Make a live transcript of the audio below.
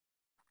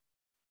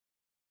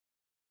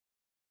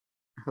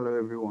Hello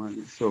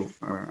everyone.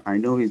 I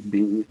know it's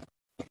been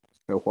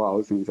a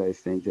while since I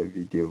sent a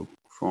video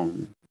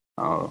from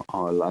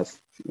our last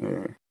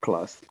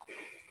class,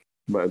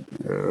 but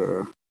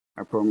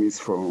I promise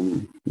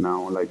from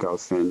now, like I'll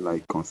send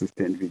like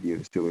consistent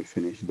videos till we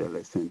finish the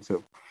lesson.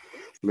 So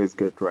let's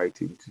get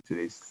right into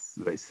today's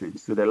lesson.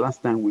 So the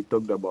last time we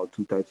talked about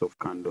two types of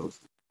candles,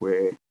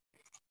 where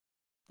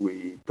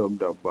we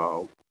talked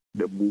about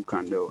the bull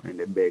candle and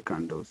the bear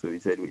candle. So we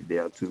said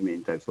there are two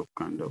main types of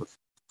candles.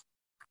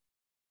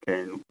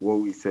 And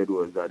what we said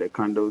was that the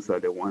candles are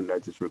the one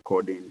that is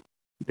recording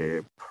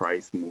the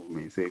price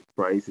movement. So if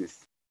price is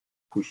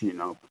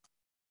pushing up,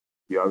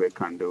 you have a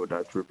candle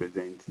that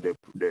represents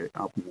the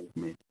up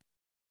movement.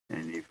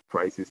 And if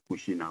price is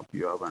pushing up,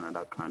 you have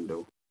another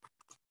candle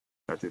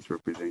that is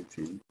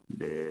representing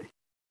the.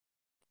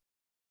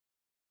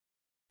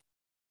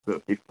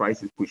 So if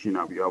price is pushing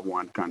up, you have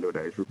one candle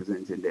that is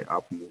representing the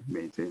up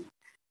movement. And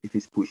if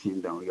it's pushing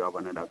down, you have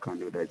another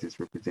candle that is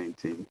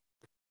representing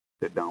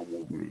the down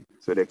movement.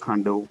 So the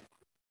candle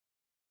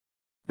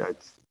that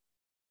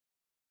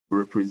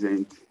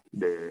represents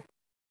the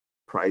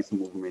price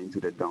movement to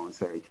the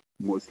downside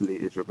mostly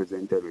is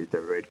represented with a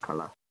red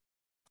color,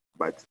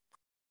 but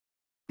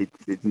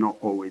it's not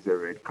always a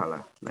red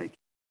color. Like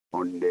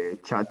on the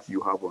chart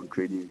you have on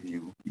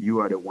TradingView, you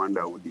are the one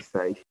that will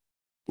decide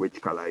which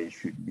color it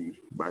should be,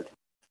 but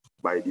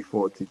by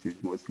default it is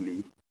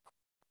mostly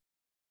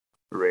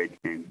red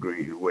and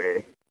green,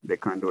 where the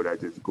candle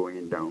that is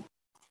going down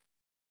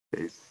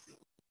is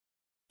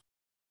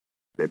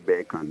the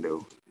bear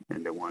candle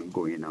and the one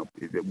going up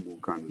is the bull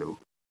candle.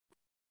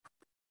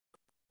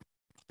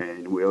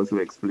 And we also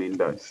explained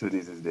that. So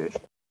this is the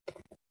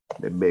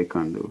bear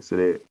candle.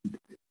 So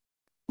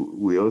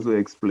we also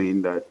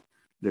explained that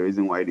the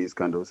reason why these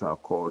candles are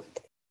called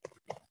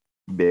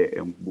bear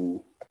and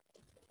bull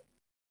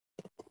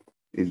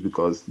is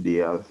because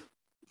the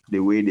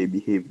way they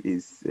behave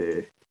is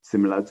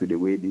similar to the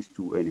way these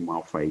two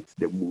animals fight,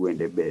 the bull and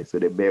the bear. So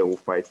the bear will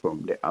fight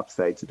from the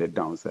upside to the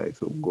downside,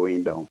 so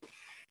going down,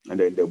 and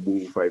then the bull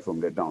will fight from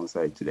the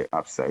downside to the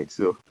upside.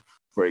 So,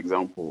 for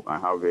example, I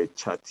have a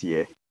chart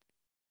here.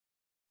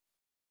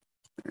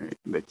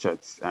 The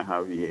charts I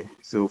have here.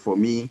 So for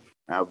me,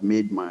 I've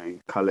made my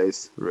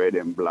colors red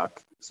and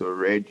black. So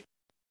red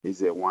is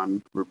the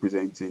one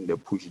representing the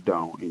push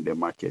down in the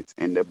market,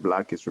 and the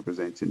black is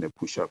representing the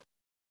push up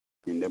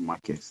in the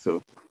market.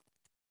 So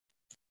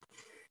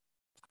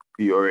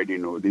you already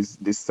know this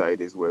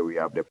side is where we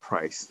have the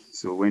price.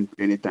 So when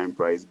anytime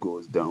price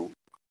goes down,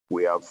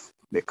 we have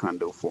the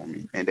candle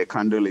forming, and the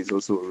candle is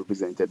also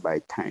represented by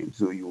time.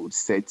 So you would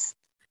set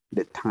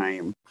the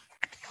time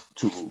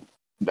to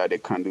that the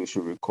candle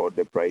should record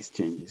the price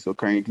changes. So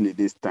currently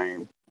this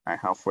time I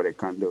have for the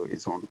candle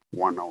is on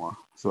 1 hour.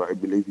 So I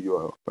believe you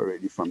are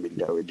already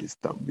familiar with this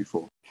stuff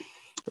before,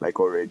 like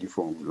already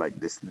from like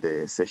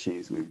the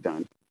sessions we've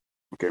done.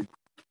 Okay.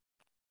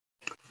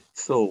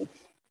 So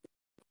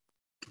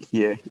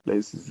here,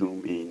 let's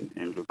zoom in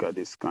and look at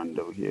this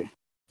candle here.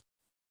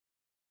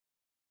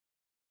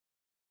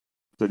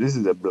 So this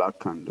is a black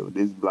candle.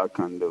 This black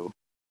candle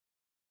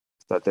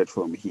started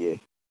from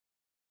here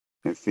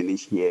and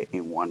finished here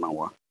in 1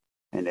 hour.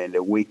 And then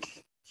the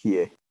wick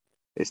here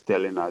is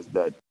telling us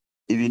that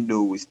even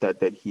though we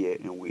started here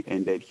and we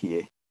ended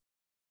here,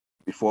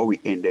 before we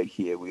ended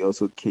here, we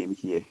also came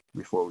here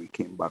before we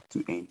came back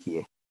to end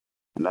here.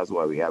 And that's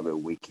why we have a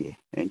wick here.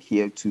 And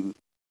here too,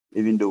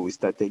 even though we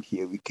started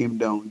here, we came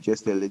down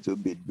just a little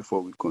bit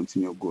before we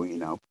continue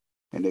going up.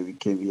 And then we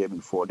came here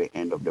before the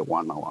end of the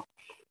 1 hour.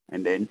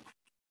 And then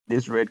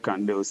this red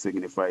candle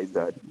signifies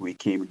that we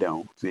came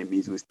down. So it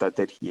means we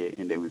started here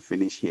and then we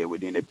finished here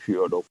within a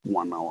period of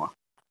 1 hour.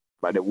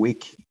 But the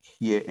wick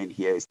here and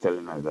here is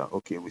telling us that,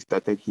 okay, we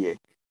started here,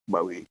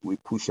 but we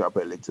push up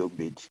a little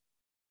bit.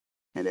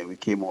 And then we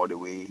came all the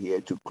way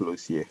here to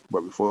close here.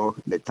 But before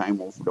the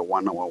time of the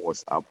 1 hour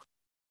was up,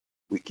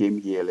 we came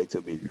here a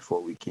little bit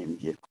before we came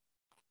here.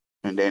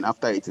 And then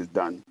after it is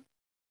done,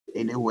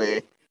 anywhere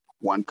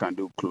one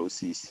candle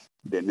closes,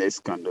 the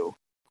next candle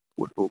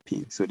would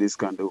open. So this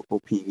candle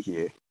opened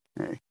here,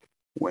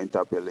 went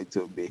up a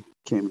little bit,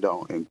 came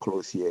down and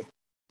closed here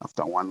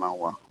after 1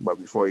 hour.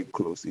 But before it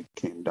closed, it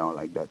came down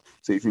like that.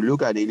 So if you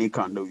look at any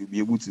candle, you'll be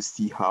able to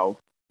see how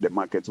the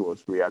market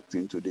was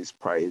reacting to these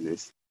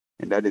prices.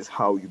 And that is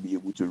how you'll be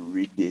able to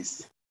read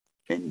this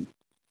and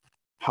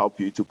help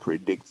you to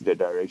predict the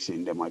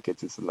direction the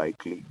market is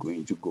likely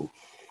going to go.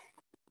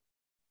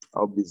 I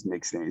hope this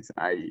makes sense.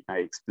 I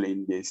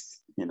explained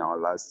this in our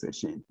last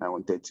session. I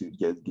wanted to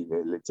just give a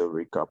little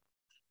recap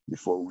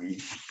before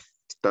we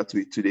start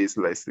with today's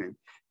lesson.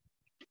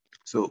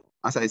 So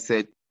as I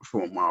said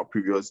from our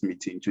previous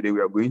meeting, today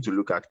we are going to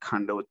look at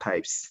candle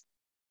types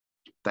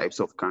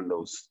of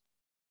candles.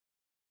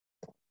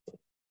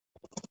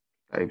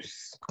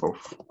 Types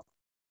of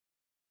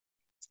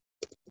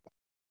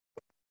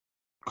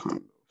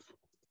candles.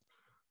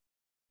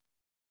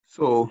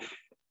 So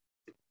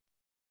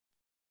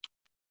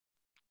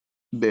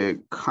the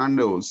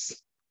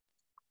candles,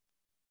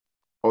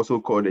 also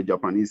called the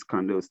Japanese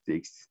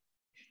candlesticks,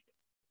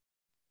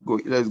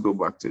 let's go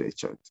back to the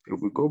chart. If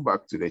we go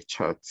back to the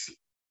chart,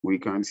 we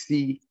can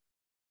see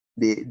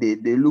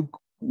they look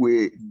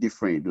way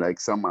different. Like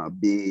some are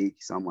big,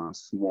 some are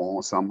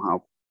small, some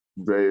have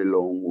very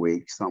long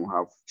wicks, some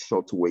have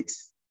short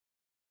wicks,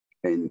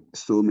 and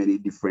so many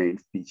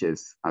different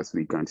features as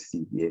we can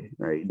see here,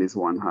 right? This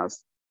one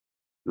has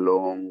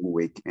long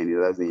wick and it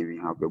doesn't even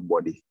have a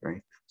body,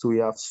 right? So we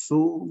have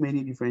so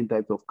many different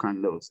types of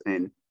candles,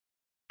 and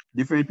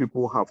different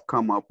people have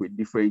come up with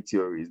different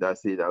theories that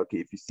say that, okay,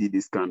 if you see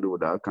this candle,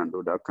 that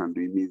candle,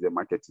 it means the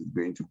market is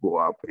going to go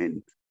up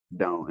and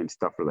down and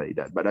stuff like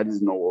that. But that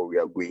is not what we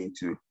are going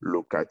to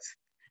look at.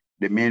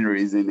 The main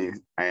reason is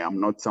I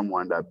am not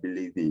someone that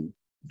believes in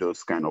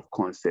those kind of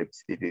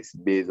concepts. It is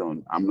based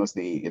on, I'm not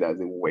saying it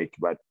doesn't work,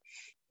 but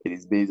it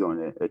is based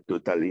on a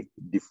totally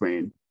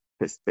different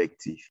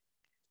perspective.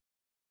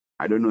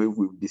 I don't know if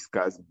we've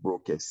discussed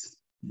brokers,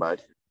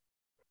 but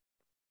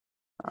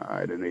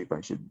I don't know if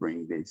I should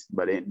bring this,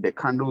 but then the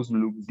candles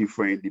look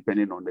different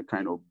depending on the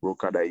kind of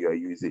broker that you are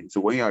using. So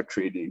when you are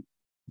trading,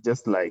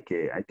 just like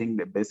I think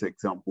the best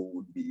example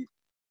would be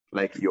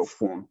like your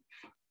phone.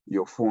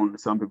 Your phone,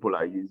 some people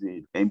are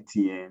using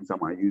MTN,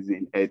 some are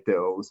using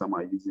Airtel, some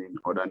are using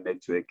other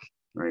network,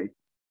 right?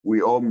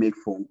 We all make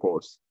phone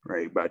calls,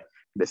 right? But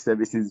the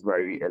services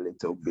vary a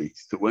little bit.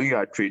 So when you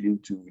are trading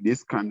too,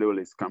 this candle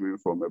is coming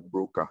from a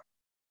broker.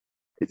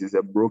 It is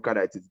a broker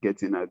that is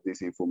getting us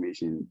this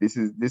information.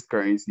 This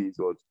currency is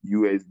what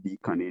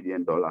USD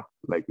Canadian dollar,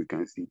 like we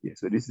can see here.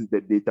 So this is the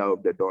data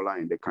of the dollar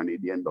and the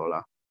Canadian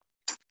dollar,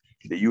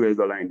 the US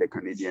dollar and the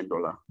Canadian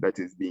dollar that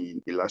is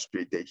being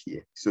illustrated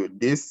here. So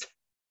this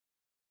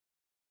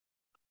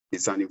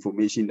is an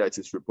information that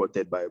is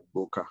reported by a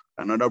broker.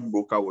 Another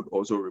broker would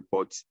also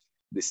report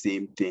the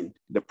same thing.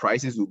 The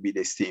prices will be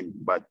the same,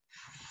 but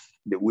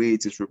the way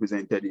it is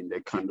represented in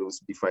the candles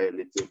differ a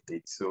little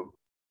bit. So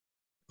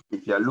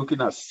if you're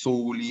looking at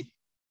solely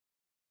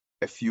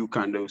a few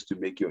candles to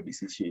make your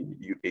decision,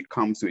 it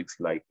comes with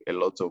like a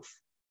lot of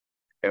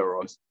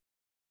errors,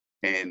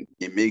 and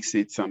it makes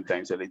it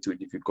sometimes a little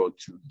difficult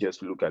to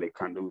just look at the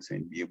candles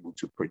and be able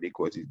to predict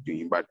what it's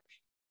doing. But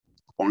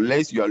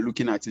unless you are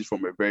looking at it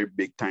from a very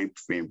big time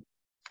frame,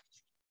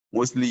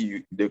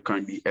 mostly there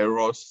can be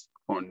errors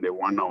on the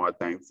 1 hour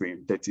time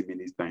frame, 30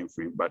 minutes time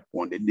frame, but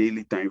on the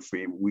daily time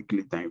frame,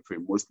 weekly time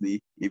frame,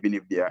 mostly, even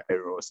if there are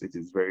errors, it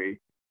is very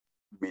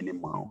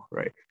minimal,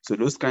 right? So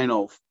those kind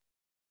of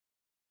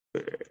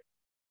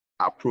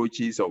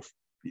approaches of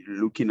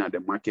looking at the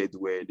market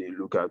where they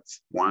look at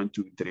 1,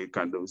 2, 3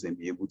 candles and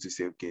be able to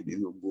say, okay, this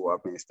will go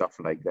up and stuff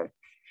like that.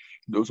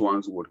 Those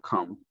ones would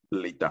come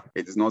later.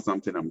 It is not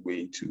something I'm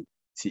going to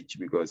teach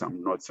because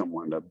I'm not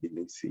someone that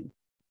believes in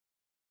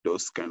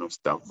those kind of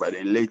stuff. But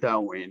then later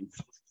when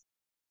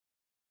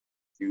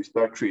you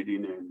start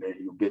trading and then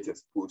you get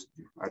exposed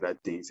to other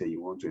things and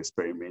you want to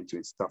experiment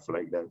with stuff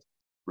like that,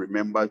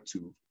 remember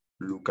to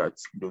look at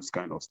those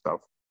kind of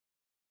stuff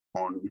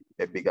on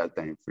a bigger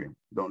time frame.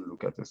 Don't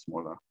look at a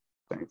smaller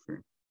time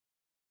frame.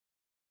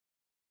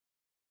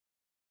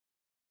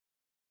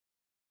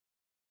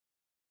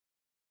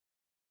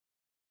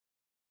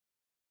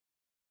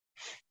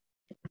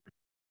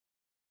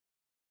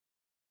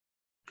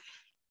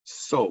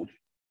 So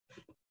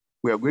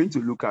we are going to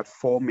look at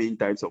 4 main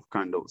types of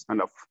candles. And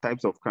the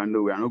types of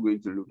candle we are not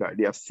going to look at.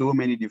 There are so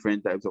many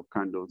different types of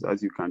candles,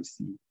 as you can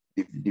see,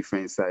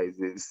 different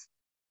sizes,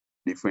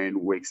 different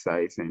wick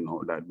size and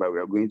all that. But we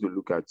are going to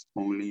look at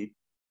only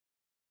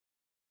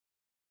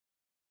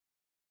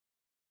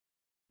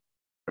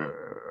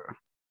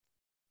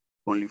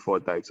 4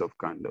 types of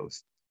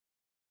candles.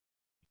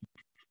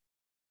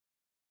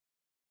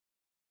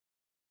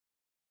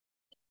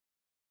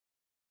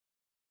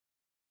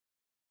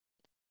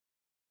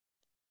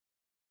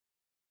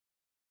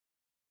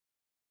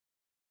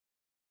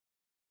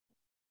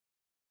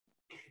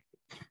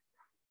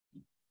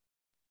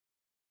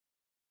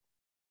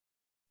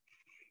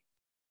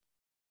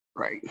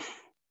 Right.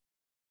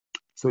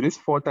 So these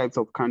 4 types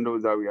of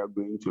candles that we are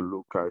going to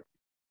look at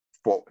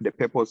for the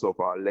purpose of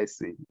our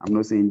lesson. I'm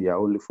not saying there are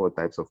only 4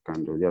 types of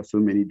candles. There are so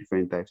many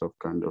different types of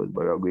candles,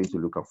 but we are going to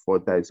look at 4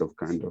 types of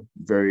candles.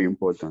 Very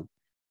important.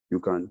 You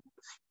can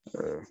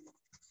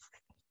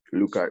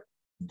look at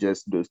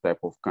just those type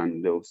of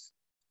candles,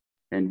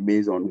 and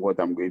based on what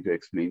I'm going to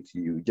explain to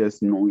you,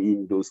 just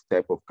knowing those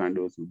type of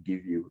candles will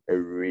give you a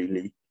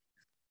really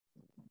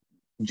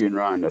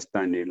general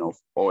understanding of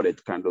all the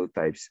candle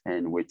types,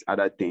 and with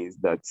other things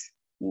that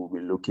we'll be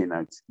looking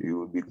at, you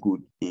will be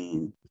good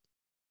in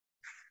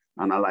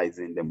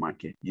analyzing the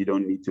market. You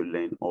don't need to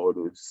learn all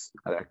those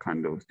other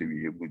candles to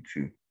be able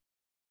to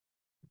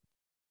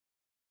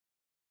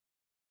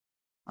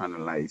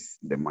analyze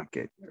the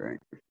market, right?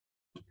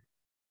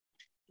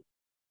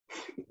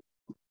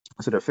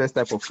 So the first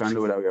type of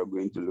candle that we are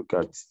going to look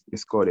at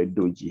is called a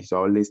doji.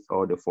 So I'll list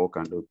all the 4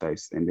 candle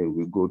types and then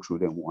we'll go through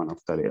them one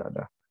after the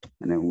other.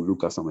 And then we'll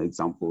look at some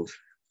examples.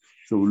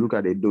 So we'll look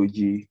at a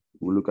doji,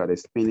 we'll look at a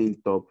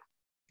spinning top,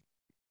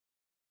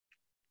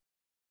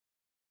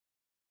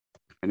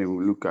 and then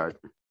we'll look at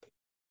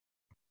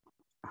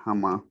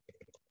hammer,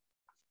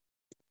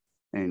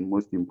 And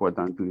most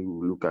importantly,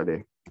 we'll look at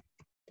the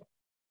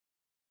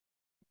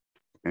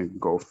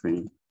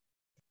engulfing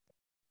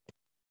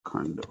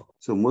candle.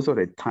 So most of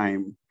the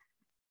time,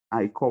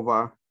 I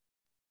cover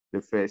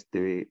the first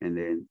three and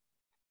then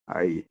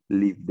I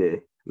leave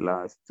the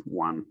last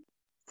one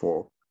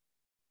for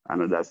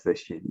another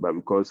session. But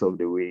because of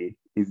the way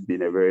it's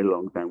been a very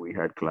long time we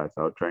had class,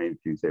 I'll try and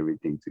fuse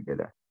everything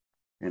together.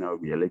 And I'll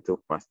be a little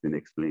fast in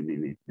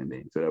explaining it, and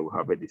then so that we'll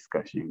have a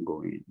discussion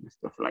going and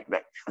stuff like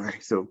that. All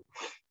right. So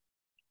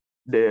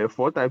the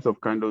 4 types of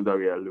candles that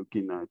we are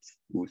looking at,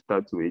 we'll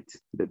start with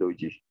the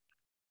doji.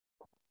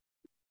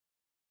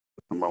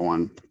 Number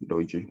 1,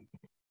 doji.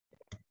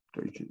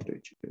 Doji.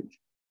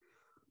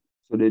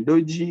 So the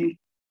doji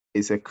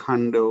is a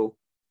candle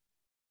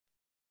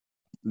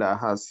that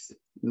has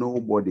no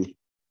body.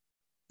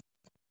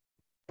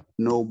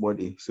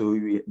 So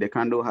the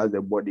candle has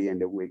a body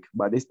and a wick,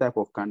 but this type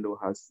of candle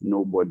has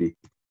no body.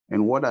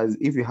 And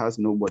if it has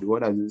no body,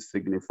 what does it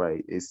signify?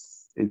 It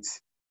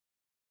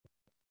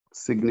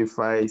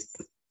signifies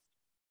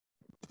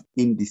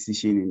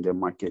indecision in the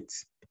market.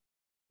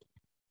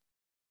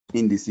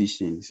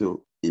 Indecision.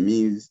 So it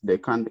means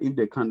if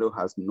the candle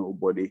has no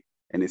body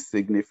and it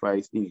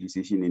signifies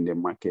indecision in the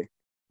market,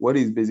 what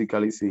it's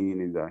basically saying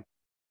is that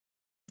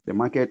the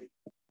market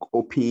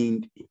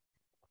opened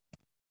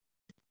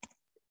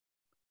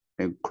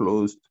and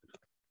closed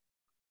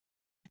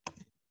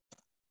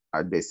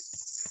at the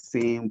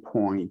same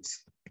point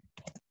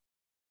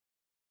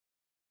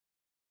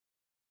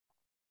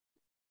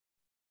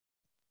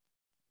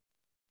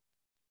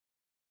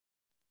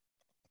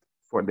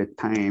for the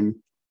time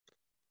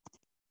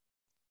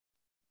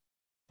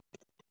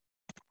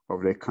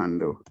of the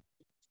candle.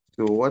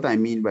 So what I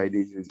mean by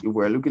this is, if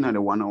we're looking at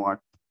a 1 hour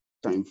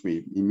time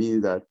frame, it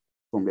means that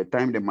from the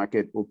time the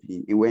market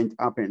opened, it went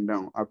up and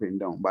down.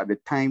 By the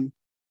time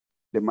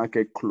the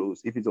market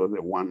closed, if it was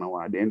a 1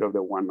 hour, at the end of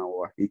the 1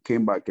 hour, it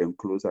came back and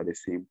closed at the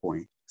same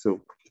point.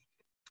 So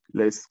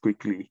let's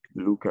quickly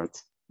look at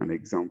an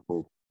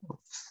example of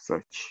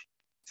such.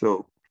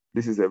 So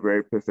this is a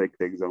very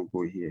perfect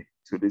example here.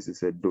 So this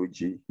is a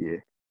doji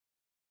here,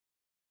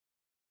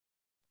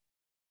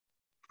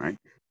 right?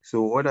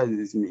 So what does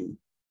this mean?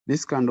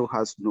 This candle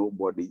has no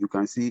body. You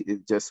can see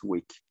it's just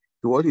wick.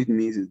 So what it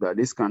means is that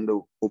this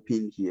candle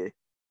opened here.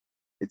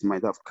 It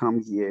might have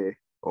come here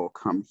or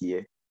come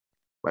here.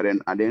 But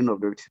then at the end of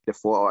the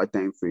 4 hour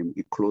time frame,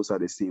 it closed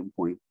at the same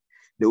point.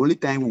 The only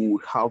time we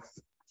would have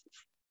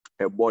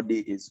a body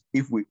is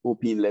if we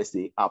open, let's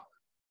say, up,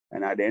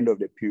 and at the end of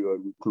the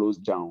period, we close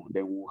down,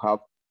 then we'll have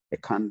a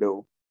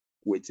candle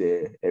with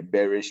a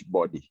bearish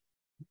body.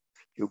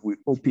 If we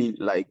open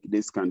like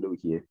this candle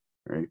here,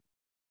 right?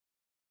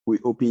 We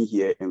open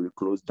here and we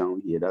close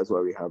down here. That's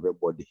why we have a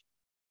body,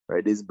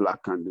 right? This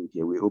black candle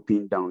here, we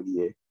open down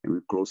here and we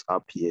close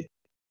up here.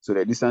 So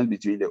the distance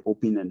between the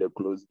open and the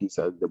close gives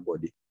us the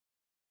body.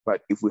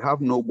 But if we have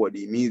no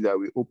body, it means that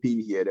we open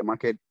here, the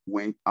market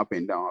went up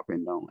and down,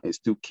 and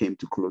still came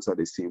to close at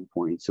the same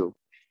point. So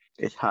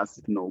it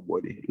has no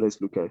body. Let's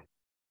look at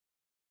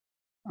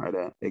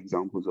other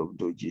examples of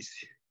dojis.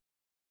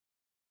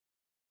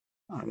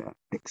 Other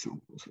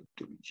examples of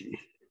doji.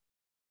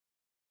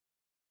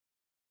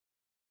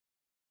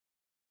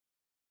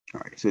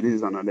 All right, so this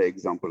is another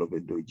example of a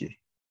doji.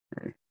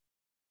 Right?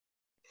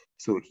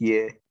 So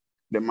here,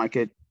 the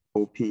market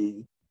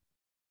opened,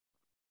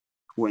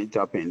 went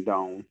up and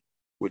down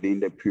within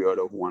the period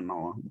of 1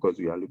 hour, because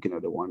we are looking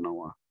at the 1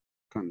 hour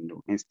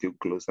candle, and still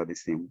close at the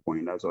same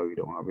point. That's why we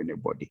don't have any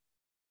body.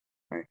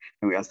 Right?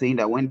 And we are saying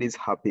that when this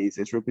happens,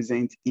 it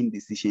represents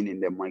indecision in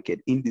the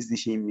market.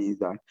 Indecision means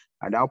that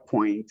at that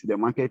point, the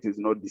market is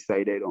not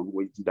decided on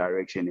which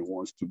direction it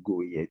wants to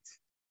go yet.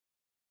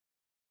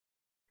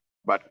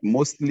 But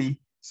mostly,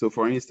 so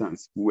for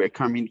instance, we're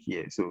coming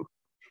here. So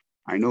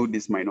I know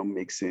this might not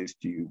make sense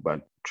to you,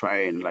 but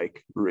try and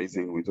like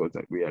reason with what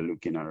we are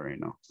looking at right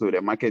now. So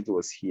the market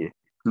was here.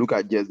 Look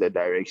at just the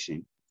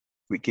direction.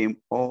 We came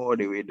all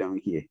the way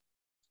down here.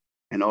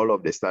 And all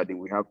of a sudden,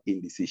 we have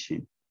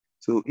indecision.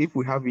 So if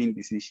we have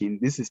indecision,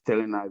 this is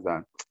telling us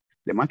that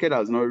the market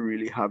does not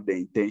really have the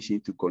intention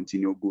to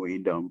continue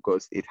going down,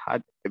 because it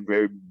had a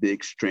very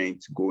big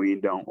strength going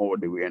down all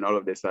the way. And all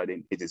of a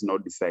sudden, it is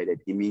not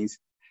decided. It means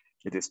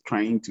it is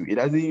trying to. It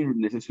doesn't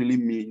necessarily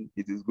mean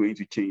it is going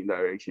to change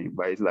direction,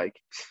 but it's like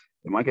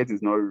the market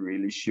is not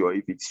really sure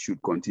if it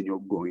should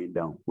continue going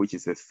down, which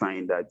is a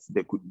sign that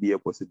there could be a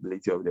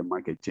possibility of the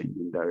market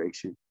changing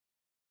direction.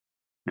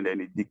 And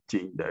then it did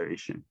change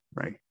direction,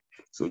 right?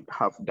 So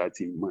have that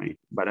in mind.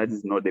 But that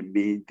is not the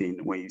main thing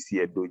when you see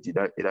a doji.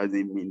 That it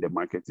doesn't mean the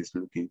market is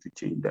looking to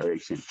change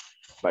direction.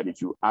 But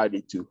if you add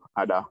it to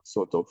other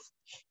sort of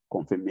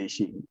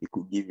confirmation, it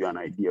could give you an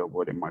idea of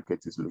what the market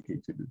is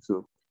looking to do.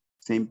 So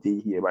same thing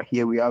here. But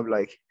here we have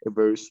like a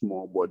very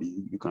small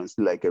body. You can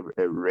see like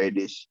a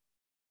reddish,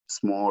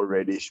 small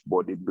reddish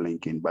body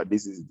blinking. But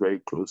this is very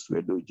close to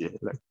a doji.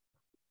 Like,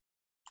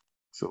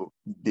 so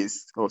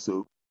this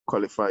also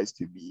qualifies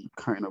to be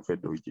kind of a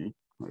doji,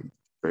 like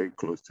very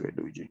close to a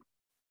doji.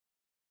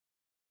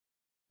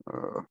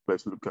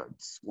 Let's look at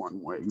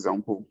one more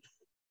example.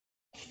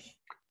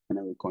 and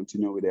then we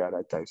continue with the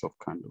other types of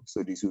candles.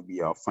 So this will be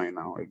our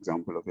final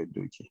example of a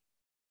doji,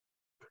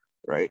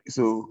 right?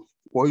 So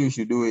what you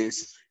should do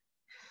is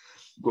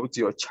go to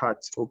your chart,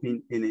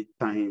 open any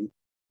time,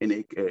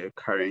 any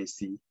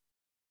currency.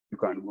 You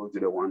can go to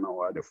the 1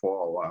 hour, the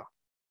 4 hour,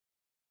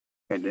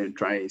 and then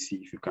try and see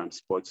if you can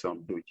spot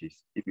some dojis.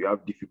 If you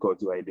have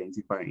difficulty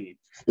identifying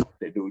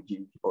the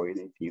doji or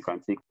anything, you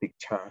can take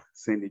picture,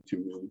 send it to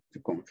me to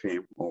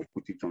confirm, or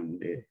put it on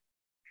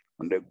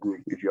the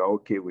group. If you're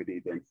okay with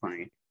it, then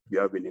fine. If you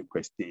have any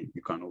question,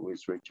 you can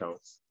always reach out,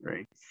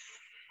 right?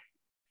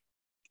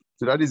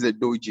 So that is a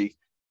doji,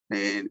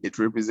 and it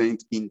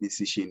represents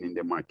indecision in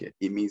the market.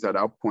 It means at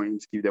that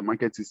point, if the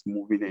market is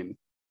moving and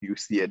you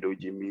see a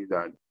doji, it means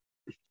that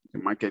the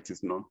market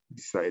is not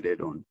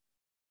decided on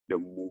the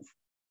move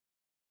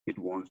it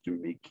wants to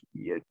make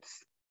yet.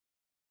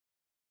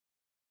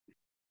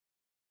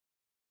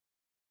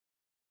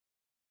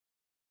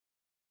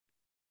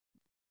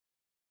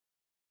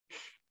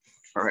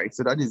 All right,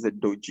 so that is a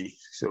doji.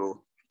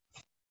 So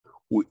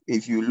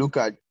if you look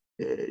at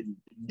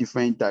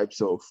different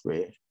types of,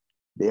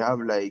 they have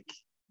like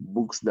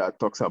books that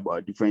talks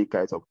about different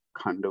kinds of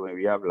candle, and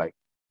we have like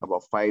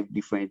about 5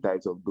 different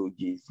types of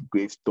dojis,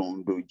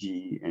 gravestone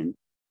doji, and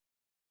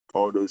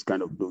all those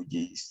kind of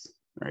dojis,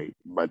 right?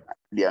 But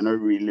they are not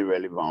really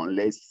relevant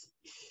unless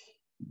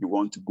you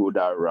want to go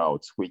that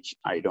route, which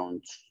I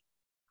don't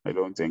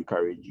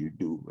encourage you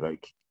do.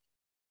 Like,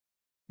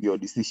 your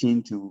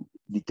decision to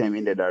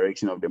determine the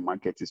direction of the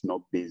market is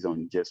not based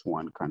on just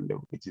one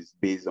candle. It is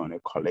based on a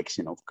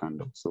collection of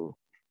candles. So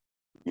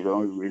you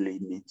don't really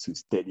need to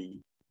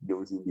study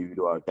those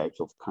individual types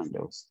of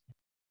candles,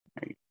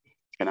 right?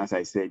 And as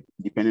I said,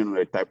 depending on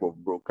the type of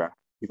broker,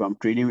 if I'm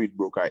trading with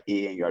broker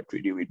A and you are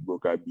trading with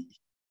broker B,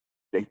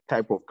 the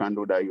type of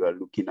candle that you are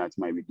looking at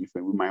might be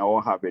different. We might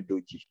all have a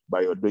doji,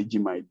 but your doji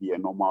might be a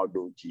normal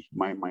doji.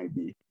 Mine might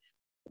be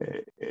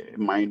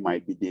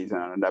this,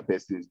 and another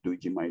person's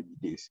doji might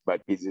be this.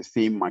 But it's the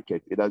same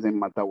market. It doesn't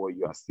matter what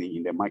you are seeing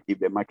in the market. If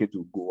the market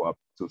will go up,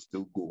 it will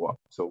still go up.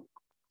 So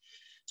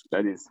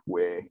that is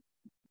where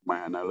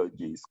my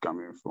analogy is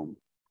coming from.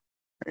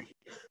 Right.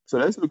 So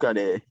let's look at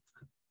the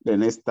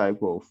next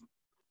type of.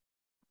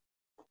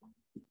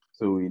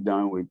 So we're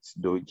done with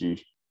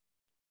doji.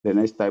 The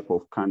next type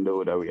of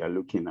candle that we are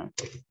looking at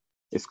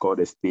is called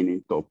a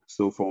spinning top.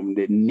 So from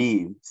the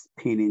name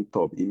spinning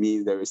top, it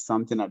means there is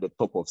something at the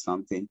top of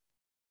something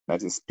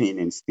that is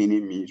spinning.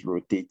 Spinning means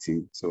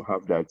rotating. So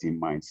have that in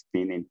mind,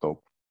 spinning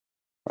top,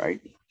 right?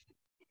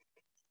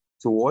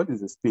 So what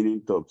is a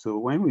spinning top? So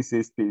when we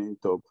say spinning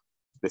top,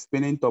 the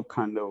spinning top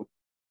candle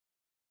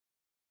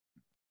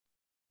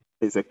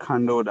is a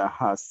candle that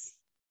has,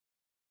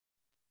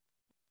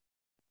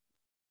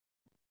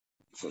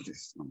 so this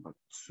is number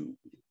 2.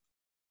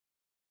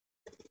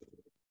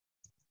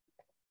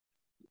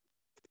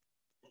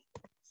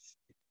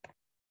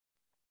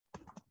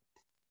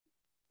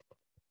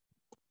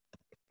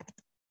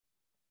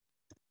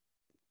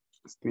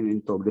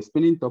 Spinning top. The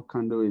spinning top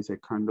candle is a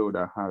candle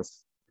that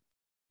has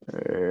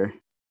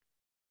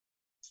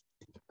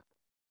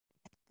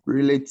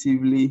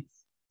relatively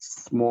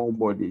small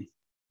body.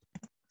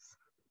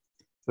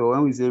 So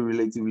when we say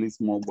relatively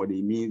small body,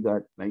 it means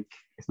that like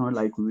it's not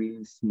like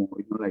really small,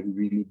 it's not like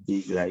really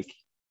big. Like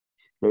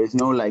there is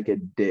no like a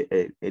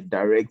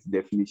direct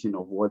definition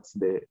of what's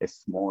a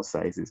small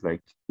size is.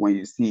 Like when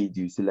you see it,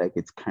 you see like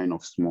it's kind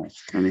of small,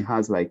 and it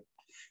has like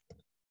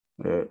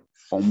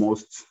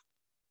almost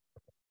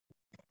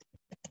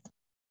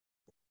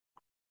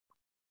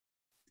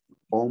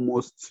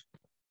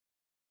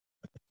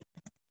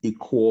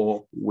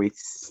equal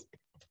weights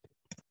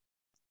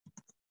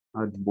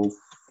at both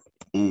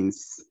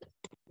ends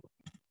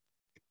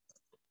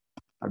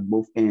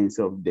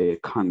of the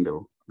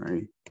candle,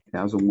 right? It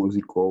has almost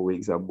equal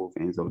weights at both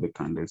ends of the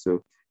candle.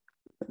 So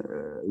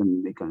let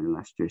me make an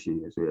illustration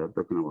here. So we are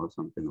talking about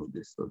something of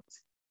this sort.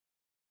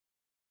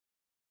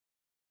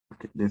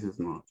 Okay, this is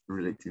not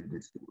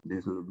relatively small.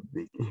 This will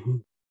be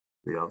big.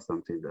 We have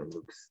something that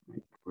looks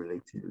like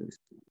relatively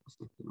small,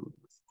 something like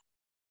this.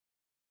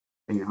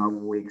 And you have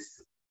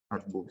wicks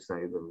at both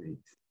sides of it.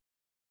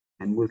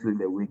 And mostly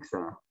the wicks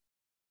are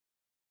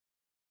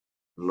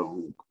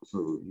long.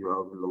 So you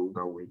have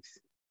longer wicks.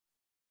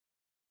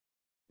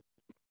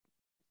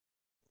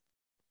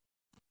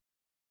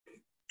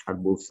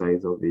 At both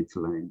sides of it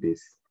like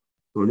this.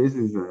 So this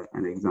is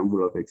an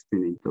example of a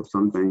spinning top.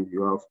 Sometimes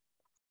you have,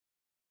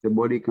 the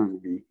body can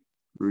be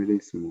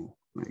really small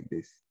like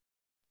this.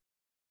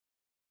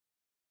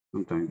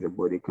 Sometimes the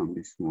body can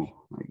be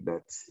small like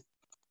that.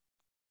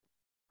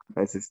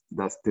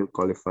 That still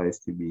qualifies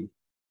to be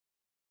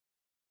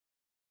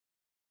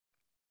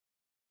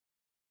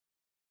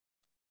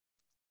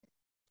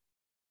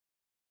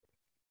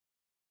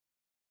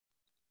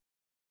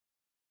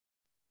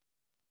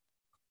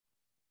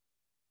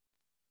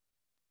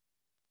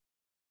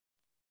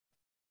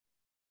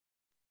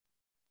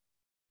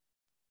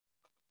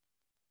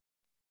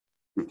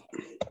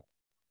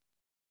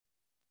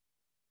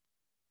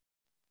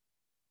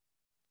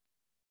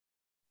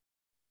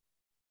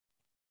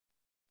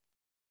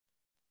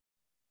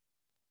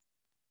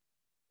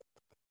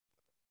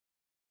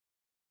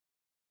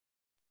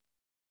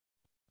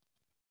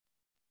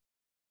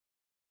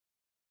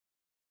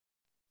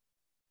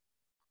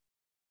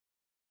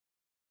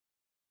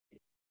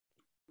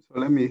So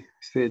let me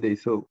say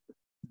this. So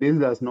this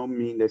does not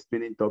mean the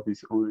spinning top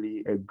is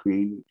only a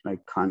green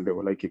like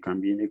candle, like it can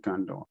be any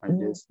candle. I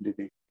just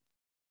didn't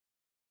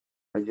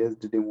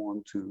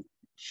want to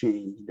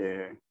change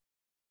the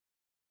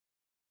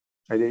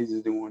I just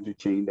didn't want to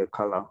change the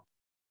color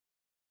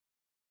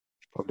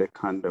of the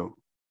candle.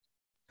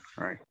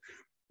 Right.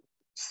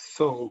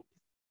 So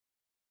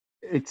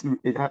it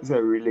has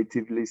a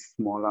relatively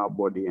smaller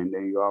body, and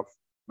then you have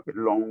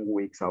long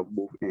wicks at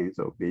both ends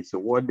of it. So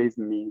what this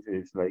means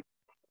is like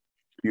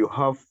you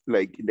have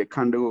like the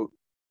candle,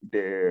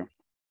 the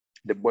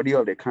body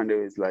of the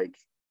candle is like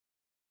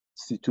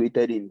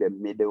situated in the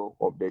middle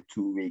of the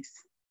 2 weeks.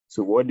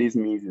 So what this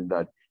means is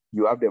that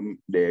you have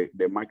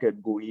the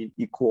market going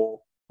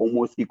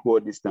almost equal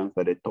distance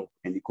at the top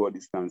and equal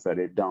distance at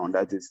the down.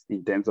 That is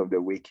in terms of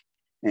the wick,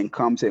 and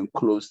comes and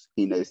close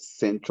in a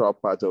central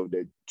part of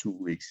the 2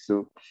 weeks.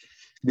 So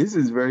this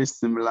is very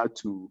similar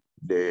to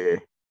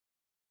the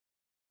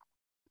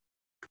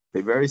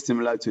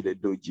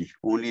doji,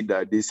 only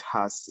that this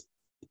has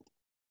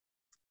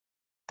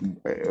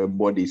a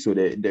body, so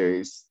there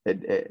is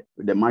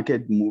the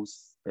market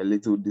moves a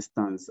little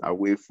distance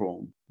away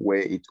from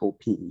where it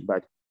opened.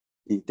 But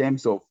in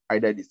terms of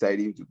either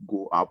deciding to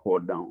go up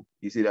or down,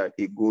 you see that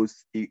it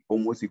goes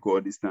almost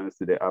equal distance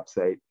to the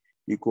upside,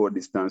 equal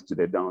distance to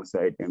the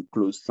downside, and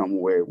close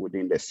somewhere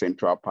within the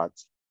central part,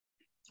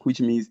 which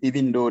means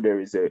even though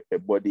there is a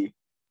body,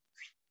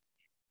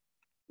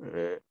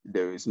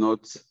 there is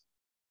not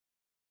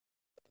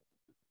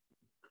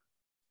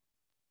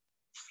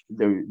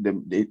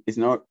it's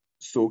not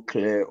so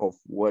clear of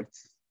what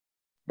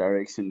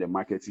direction the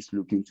market is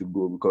looking to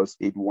go, because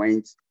it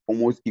went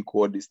almost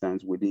equal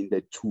distance within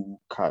the 2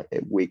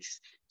 wicks.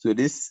 So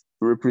this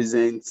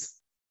represents,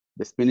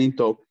 the spinning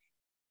top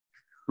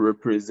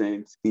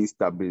represents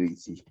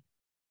instability.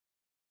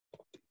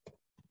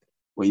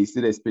 When you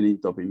see the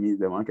spinning top, it means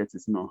the market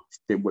is not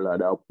stable at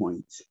that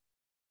point.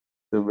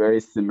 So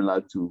very similar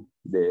to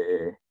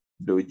the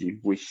doji,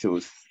 which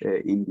shows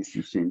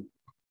indecision.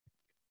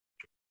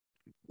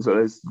 So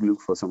let's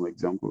look for some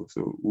examples.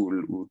 So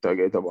we'll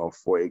target about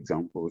 4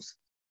 examples,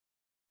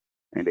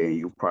 and then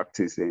you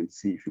practice and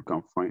see if you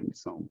can find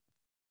some.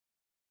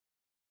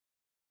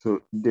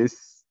 So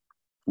this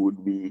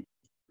would be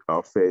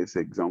our first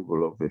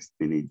example of a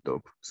spinning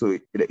top. So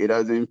it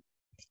doesn't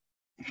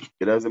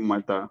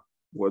matter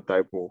what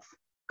type of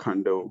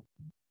candle.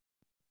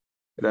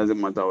 It doesn't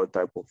matter what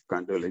type of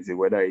candle is it,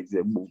 whether it's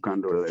a bull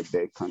candle or a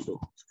bear candle,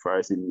 as far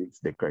as it meets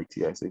the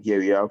criteria. So here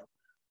we have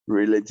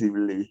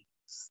relatively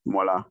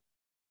smaller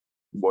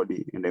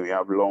body, and then we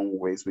have long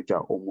waist, which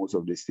are almost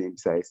of the same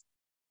size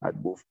at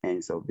both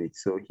ends of it.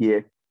 So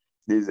here,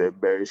 this is a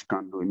bearish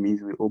candle. It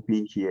means we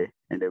open here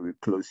and then we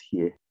close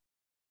here.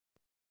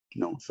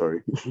 No,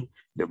 sorry.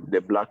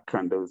 the black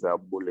candles are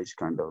bullish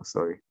candles,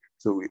 sorry.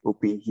 So we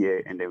open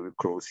here and then we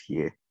close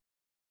here,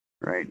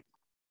 right?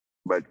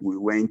 But we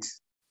went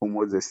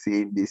almost the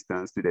same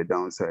distance to the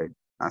downside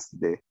as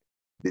the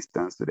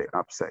distance to the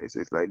upside.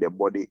 So it's like the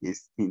body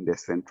is in the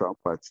central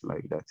part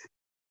like that.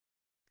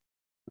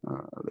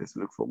 Let's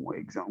look for more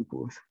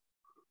examples.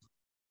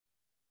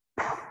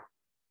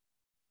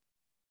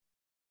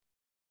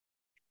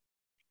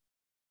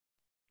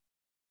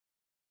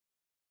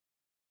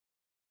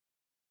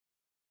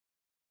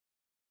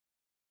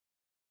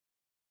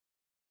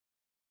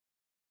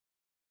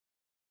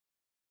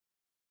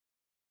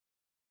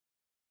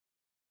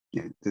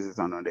 Yeah, this is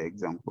another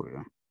example,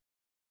 yeah.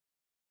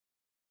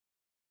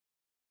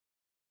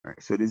 All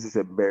right, so this is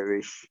a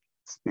bearish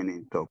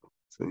spinning top.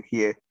 So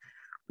here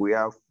we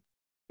have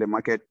the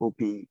market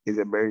open is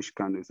a bearish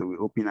candle. So we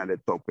open at the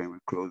top and we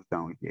close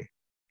down here.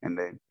 And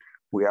then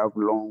we have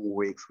long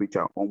wicks, which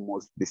are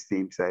almost the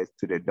same size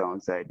to the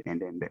downside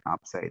and then the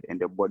upside. And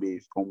the body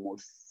is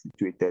almost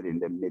situated in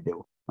the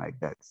middle like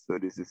that. So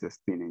this is a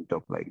spinning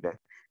top like that.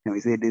 And we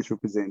say this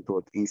represents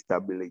what?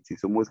 Instability.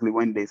 So mostly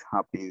when this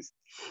happens,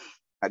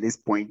 at this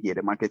point here,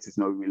 the market is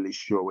not really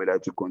sure whether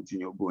to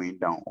continue going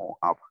down or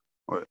up.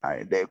 Or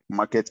the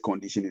market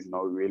condition is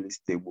not really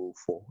stable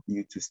for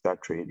you to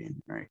start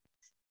trading, right?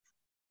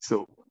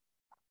 So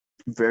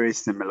very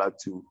similar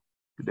to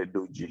the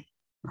doji,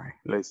 right?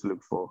 Let's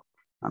look for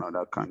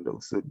another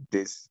candle. So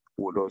this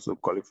would also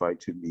qualify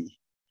to be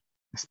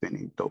a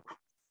spinning top,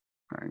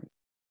 right?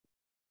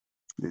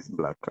 This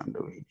black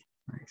candle here,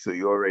 right? So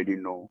you already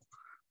know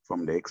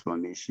from the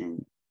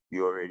explanation,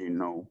 you already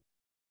know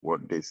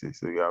what this is.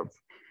 So you have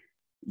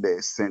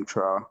the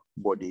central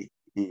body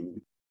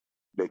in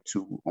the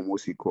 2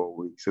 almost equal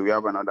wicks. So we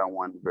have another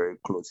one very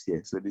close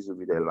here. So this will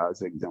be the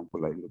last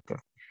example I look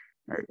at.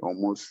 Right?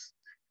 Almost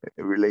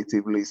a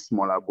relatively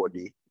smaller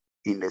body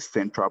in the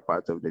central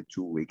part of the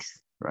 2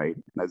 wicks, right?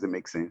 Does it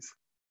make sense?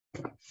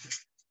 I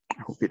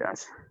hope it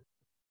does.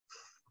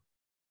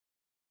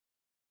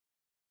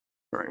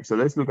 All right, so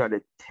let's look at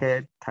the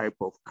third type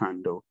of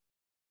candle.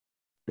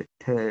 The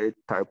third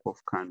type of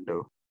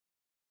candle,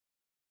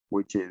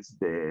 which is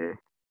we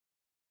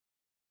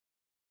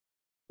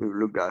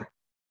look at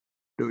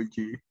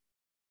doji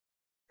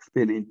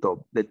spinning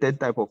top. The third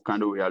type of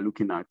candle we are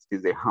looking at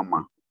is a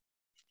hammer.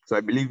 So I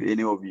believe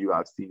any of you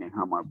have seen a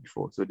hammer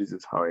before. So this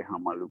is how a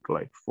hammer look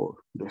like for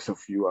those of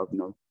you who have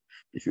not.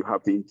 If you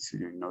happen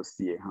to not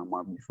see a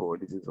hammer before,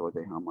 this is what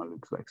a hammer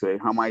looks like. So a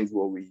hammer is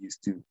what we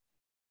used to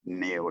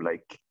nail,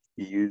 like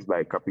used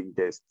by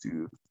carpenters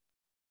to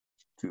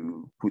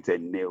put a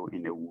nail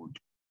in a wood,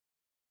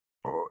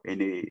 or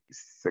any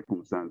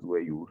circumstance where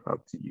you would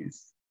have to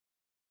use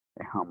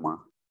a hammer,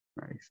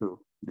 right? So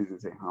this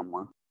is a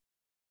hammer.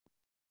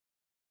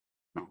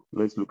 Now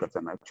let's look at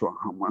an actual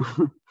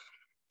hammer.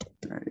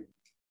 Right.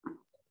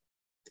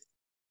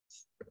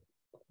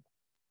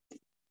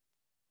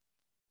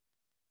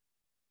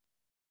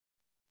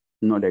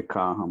 Not a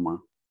car hammer,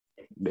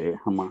 the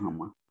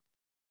hammer.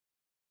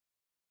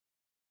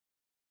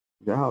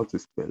 Is that how to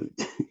spell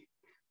it?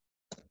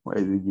 Why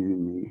is it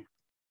giving me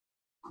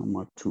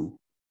hammer 2?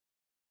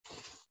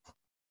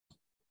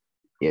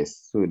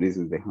 Yes, so this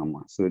is the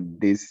hammer. So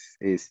this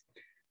is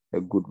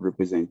a good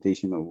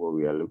representation of what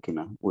we are looking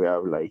at. We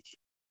have like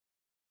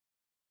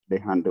the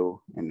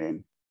handle and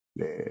then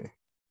the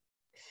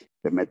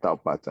metal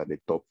part at the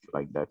top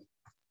like that.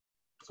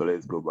 So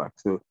let's go back.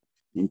 So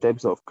in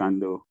terms of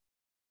candle,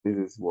 this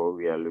is what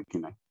we are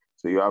looking at.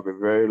 So you have a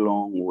very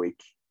long wick,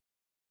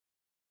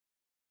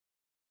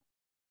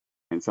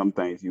 and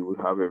sometimes you will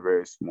have a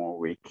very small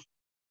wick.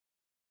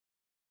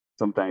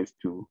 Sometimes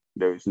too,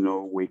 there is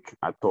no wick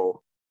at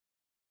all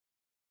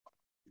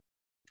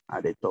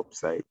at the top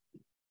side.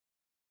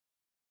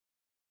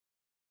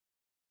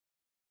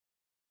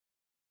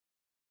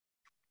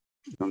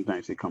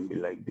 Sometimes it can be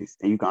like this.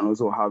 And you can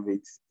also have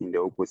it in the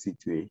opposite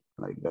way,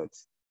 like that.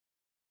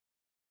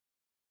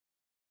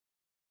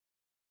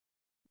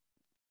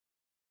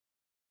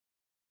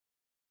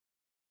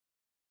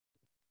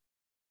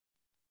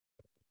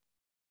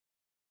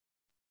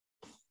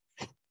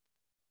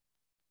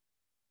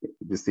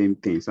 The same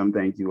thing.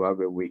 Sometimes you have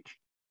a wick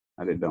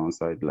at the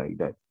downside like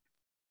that.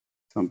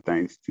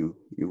 Sometimes too,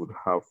 you would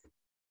have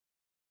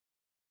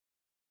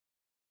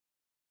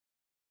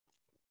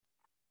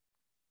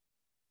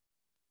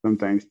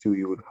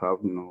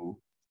no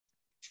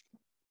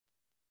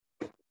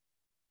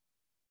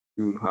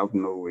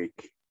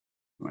wick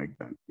like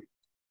that.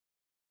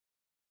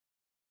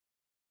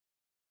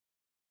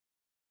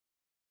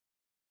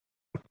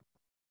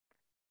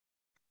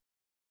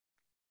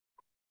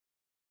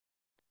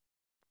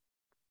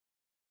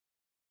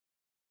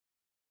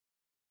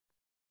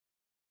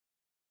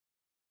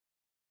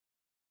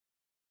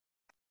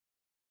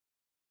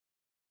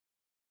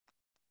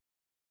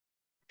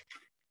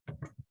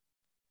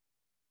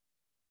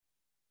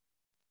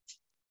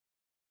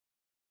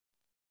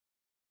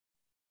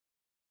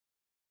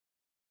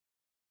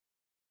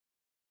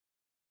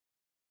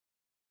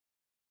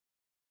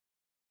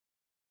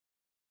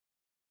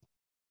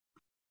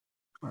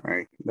 All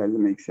right,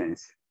 doesn't make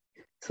sense.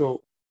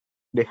 So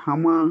the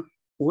hammer,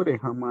 what a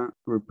hammer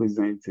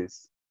represents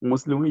is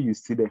mostly when you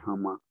see the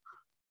hammer,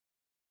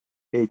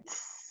 it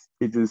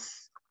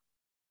is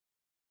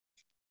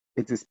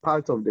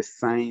part of the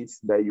signs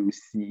that you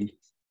see.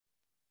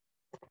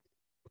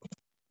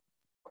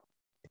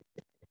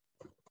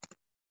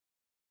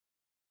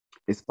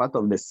 It's part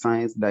of the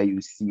signs that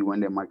you see when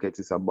the market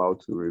is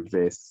about to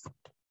reverse,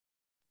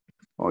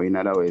 or in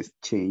other words,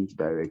 change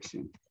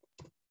direction.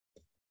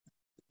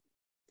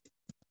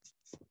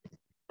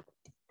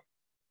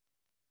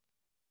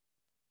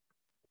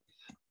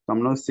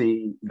 I'm not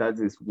saying that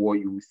is what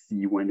you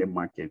see when the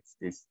market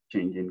is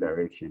changing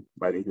direction,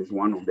 but it is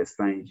one of the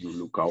signs you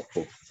look out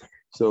for.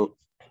 So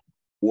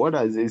what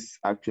does this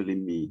actually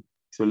mean?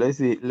 So let's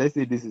say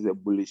this is a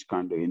bullish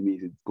candle. It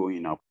means it's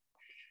going up.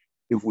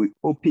 If we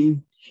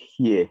open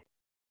here,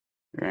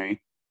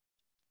 right,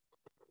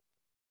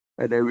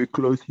 and then we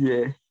close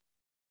here,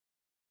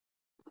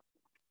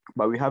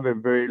 but we have a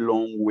very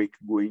long wick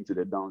going to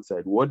the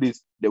downside. What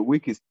is the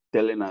wick is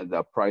telling us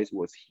that price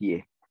was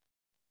here.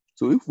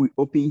 So if we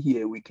open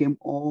here, we came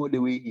all the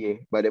way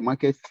here, but the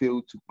market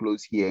failed to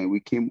close here, and we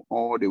came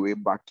all the way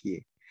back here.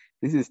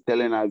 This is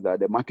telling us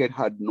that the market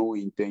had no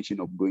intention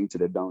of going to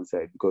the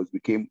downside because we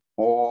came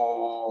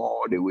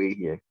all the way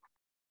here.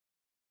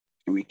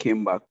 And we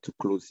came back to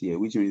close here,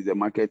 which means the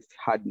market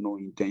had no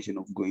intention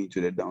of going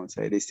to the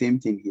downside. The same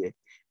thing here.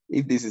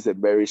 If this is a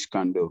bearish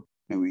candle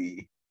and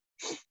we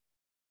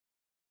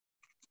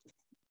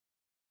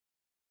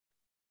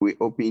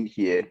open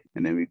here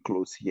and then we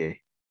close here,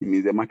 it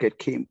means the market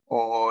came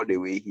all the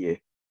way here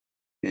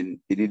and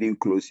it didn't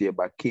close here,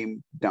 but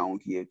came down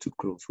here to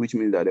close, which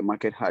means that the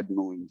market had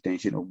no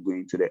intention of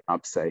going to the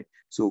upside.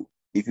 So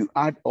if you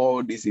add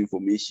all this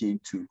information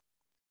to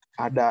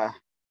other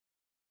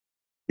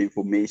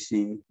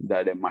information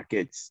that the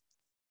market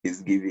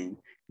is giving,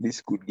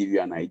 this could give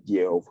you an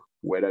idea of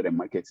whether the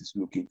market is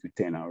looking to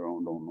turn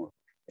around or not.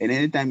 And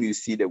anytime you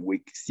see the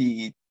wick,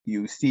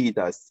 you see it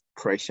as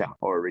pressure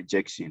or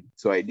rejection.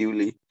 So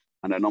ideally,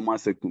 under normal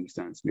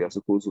circumstance, we are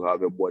supposed to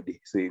have a body.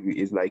 So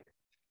it's like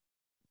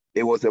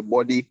it was a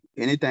body.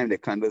 Anytime the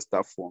candle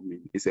starts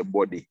forming, it's a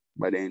body.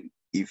 But then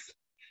if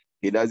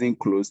it doesn't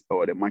close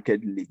or the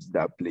market leaves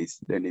that place,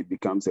 then it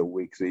becomes a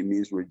wick. So it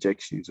means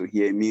rejection. So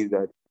here it means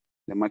that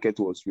the market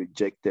was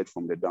rejected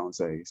from the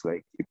downside. It's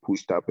like it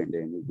pushed up and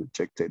then it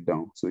rejected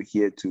down. So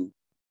here too,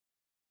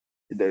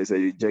 there is a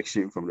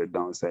rejection from the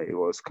downside. It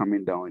was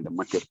coming down and the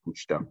market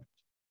pushed up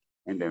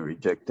and then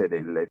rejected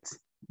and let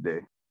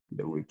the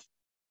wick.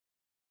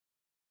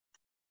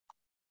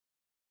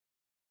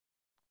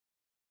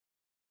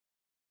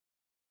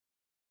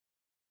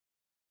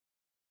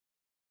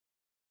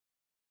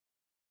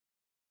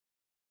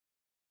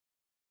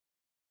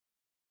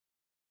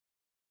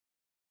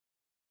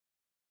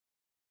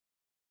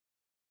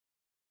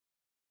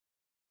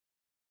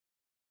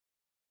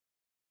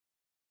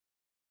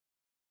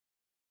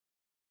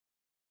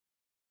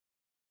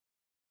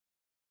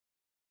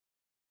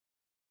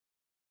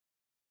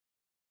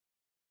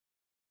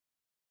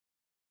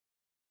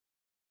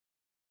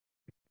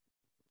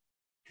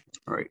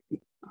 All right,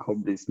 I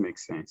hope this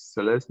makes sense.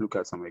 So let's look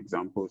at some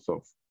examples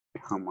of a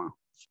hammer.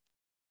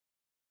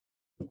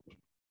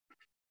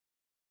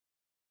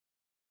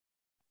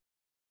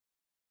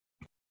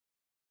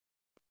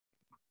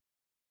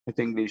 I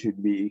think this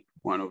should be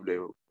one of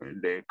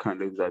the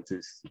candles that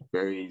is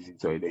very easy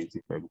to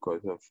identify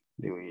because of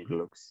the way it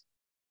looks.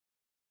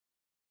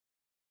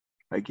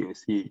 Like you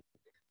see,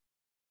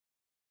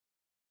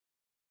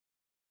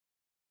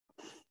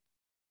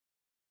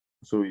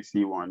 so you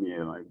see one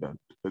here like that.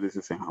 So this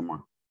is a hammer.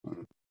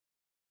 Hammer.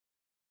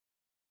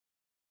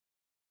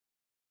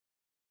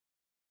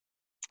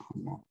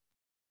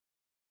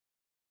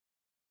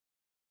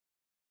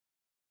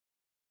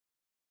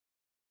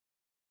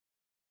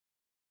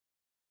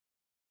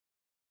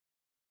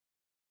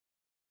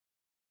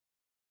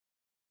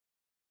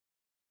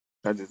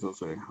 That is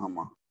also a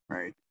hammer,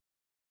 right?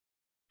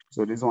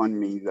 So this one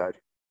means that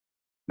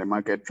the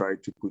market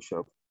tried to push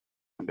up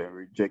and then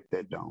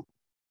rejected down.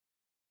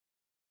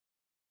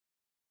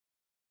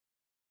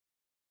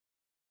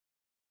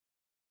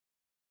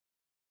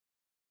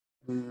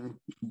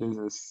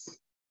 This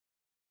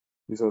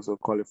also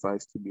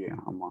qualifies to be a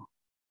hammer.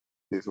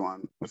 This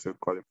one also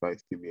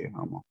qualifies to be a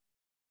hammer.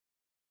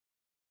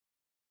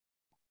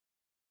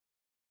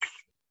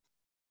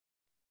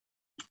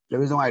 The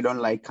reason why I don't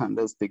like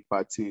candlestick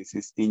patterns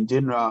is in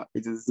general,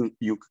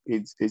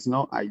 it's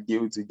not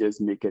ideal to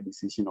just make a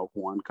decision of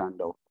one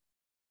candle.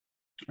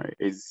 Right?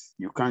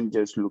 You can't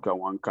just look at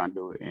one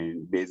candle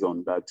and based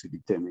on that to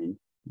determine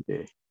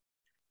the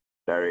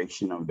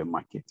direction of the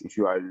market. If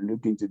you are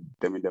looking to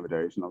determine the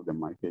direction of the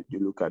market, you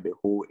look at the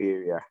whole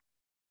area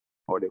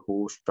or the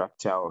whole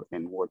structure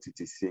and what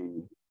it is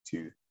saying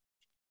to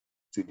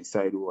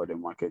decide what the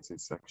market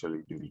is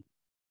actually doing.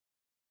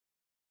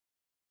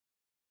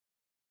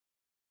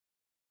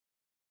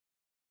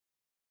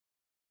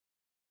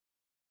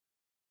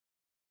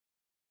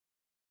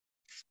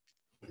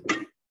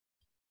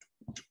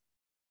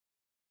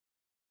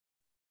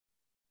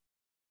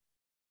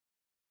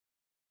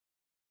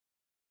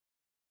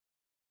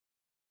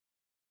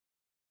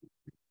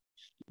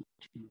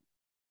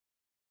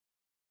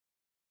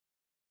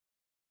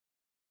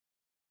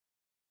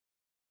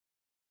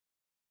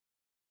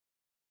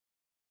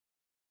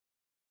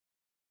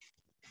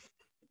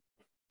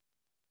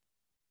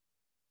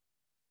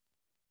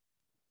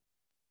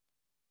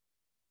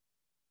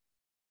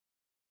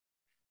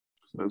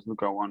 So let's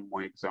look at one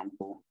more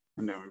example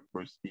and then we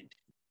proceed.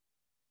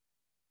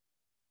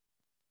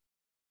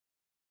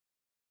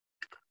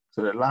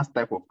 So the last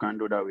type of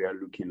candle that we are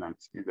looking at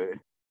is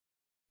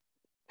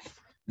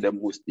the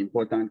most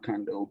important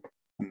candle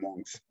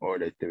amongst all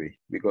the three,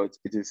 because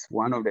it is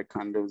one of the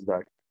candles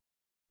that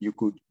you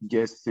could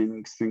just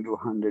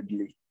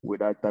single-handedly with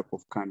that type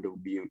of candle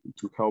be able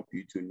to help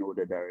you to know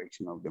the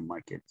direction of the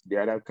market.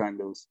 The other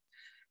candles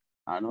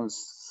are not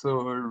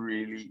so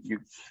really,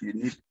 you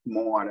need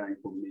more other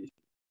information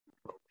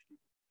to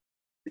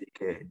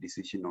make a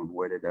decision on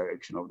where the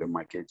direction of the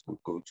market will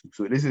go to.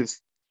 So this is,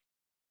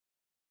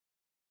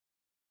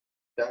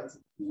 that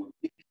will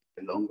take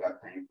a longer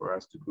time for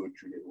us to go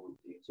through the whole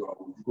thing. So I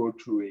will go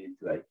through it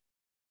like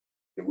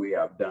the way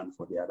I've done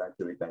for the other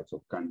three types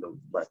of candles,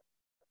 but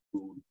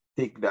to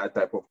take that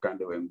type of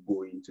candle and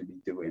go into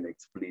detail and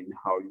explain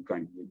how you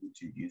can be able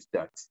to use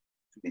that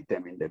to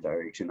determine the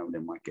direction of the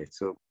market.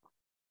 So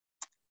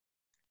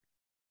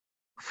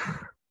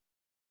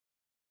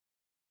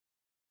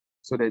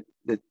the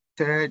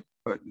third,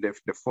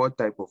 the fourth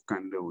type of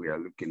candle we are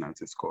looking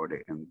at is called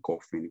the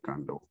engulfing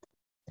candle.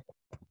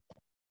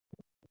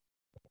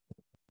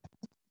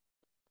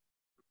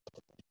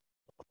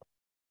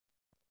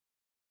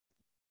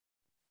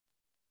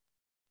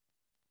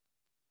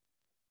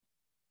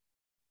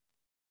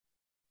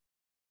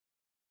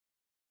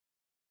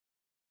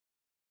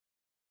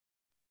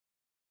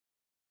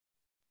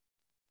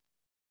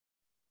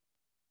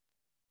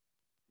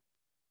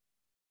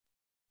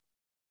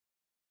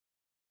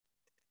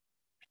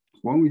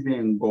 When we say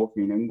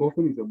engulfing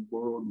is a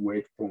borrowed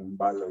word from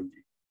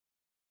biology.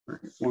 Right?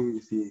 When we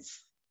say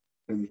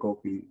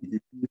engulfing, it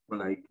is used for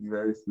like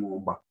very small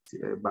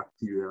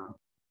bacteria,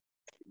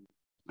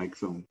 like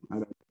some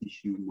other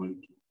tissue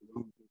molecule.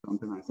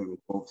 Something like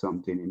engulf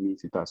something, it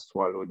means it has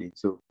swallowed it.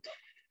 So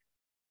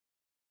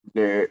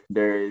there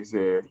is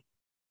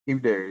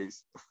if there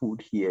is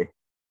food here,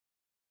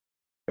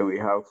 and we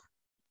have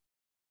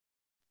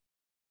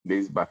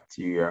this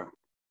bacteria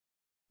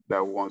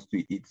that wants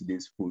to eat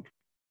this food,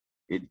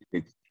 it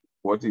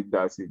what it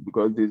does is,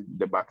 because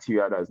the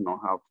bacteria does not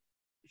have,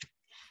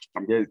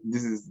 I'm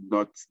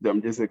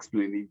just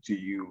explaining to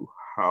you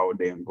how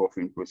the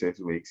engulfing process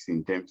works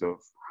in terms of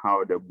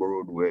how the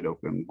borrowed word of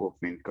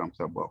engulfing comes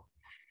about.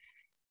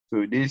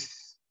 So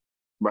this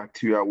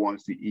bacteria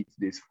wants to eat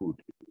this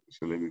food.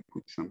 So let me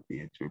put something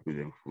here to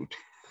represent food.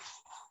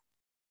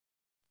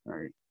 All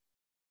right.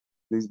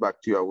 This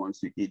bacteria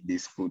wants to eat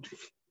this food.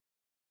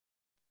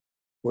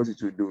 What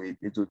it will do,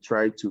 it will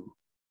try to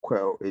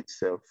quell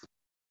itself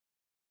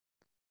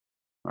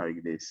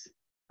like this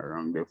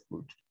around the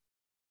food.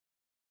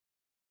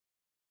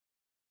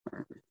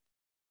 Right.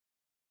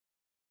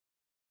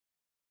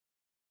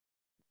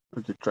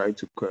 To try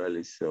to quell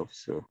itself.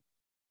 So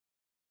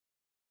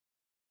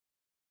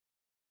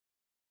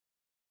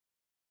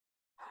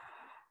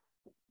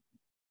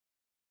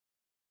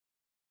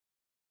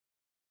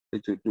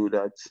it will do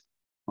that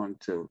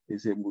until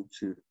it's able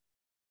to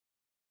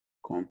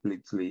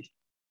completely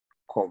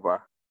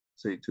cover.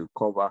 So it will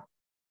cover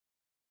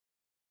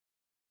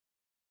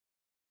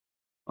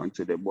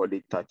until the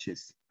body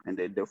touches, and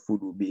then the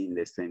food will be in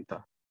the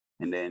center.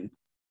 And then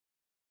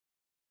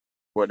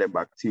what the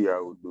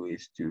bacteria will do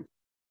is to,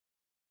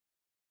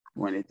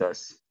 when it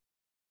has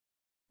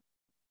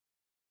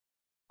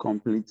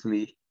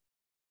completely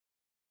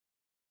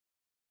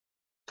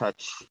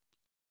touched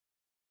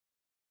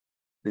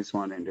this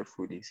one and the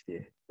food is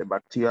here, the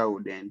bacteria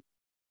will then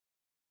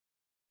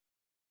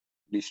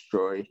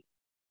destroy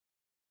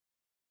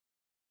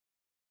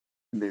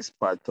this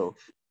part of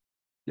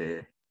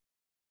the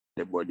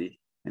body,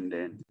 and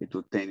then it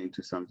will turn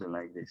into something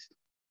like this.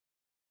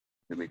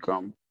 To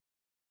become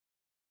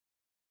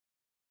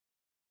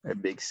a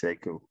big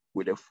circle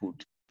with a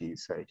food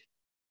inside.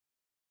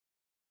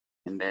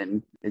 And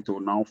then it will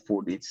now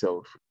fold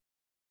itself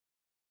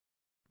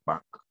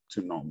back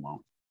to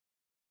normal.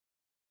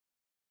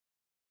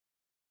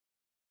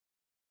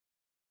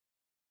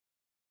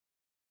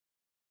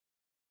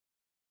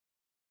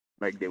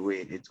 Like the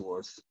way it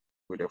was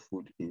with the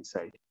food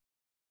inside.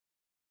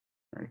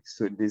 Right.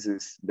 So this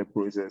is the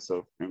process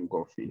of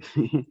engulfing.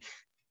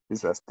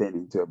 This has turned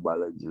into a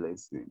biology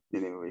lesson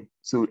anyway.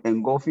 So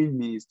engulfing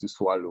means to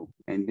swallow,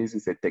 and this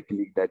is a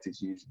technique that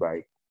is used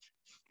by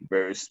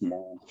very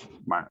small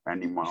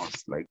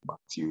animals like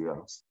bacteria,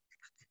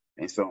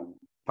 and some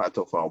part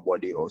of our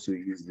body also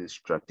use this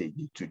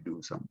strategy to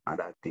do some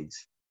other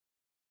things.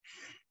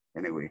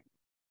 Anyway,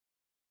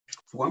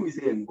 so when we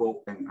say an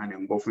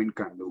engulfing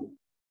candle,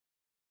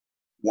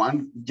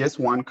 just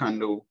one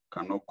candle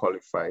cannot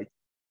qualify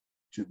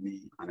to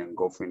be an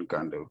engulfing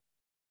candle.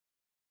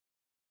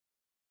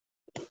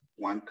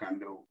 One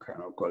candle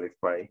cannot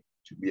qualify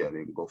to be an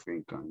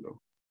engulfing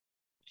candle.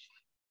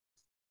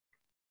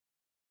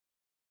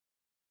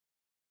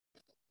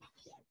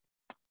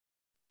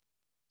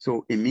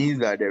 So it means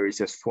that there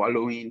is a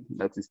swallowing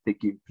that is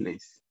taking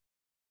place.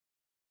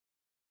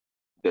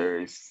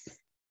 There is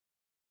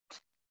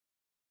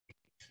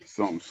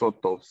some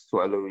sort of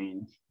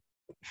swallowing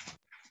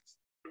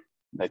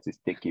that is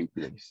taking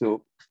place.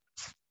 So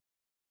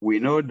we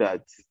know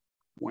that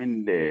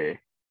when the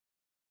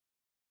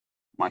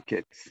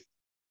market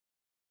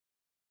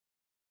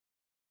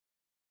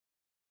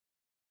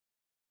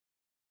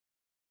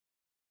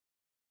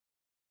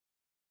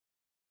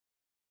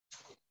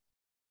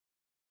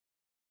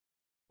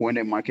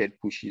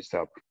pushes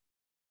up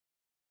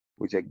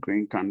with a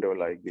green candle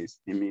like this,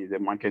 it means the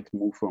market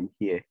move from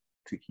here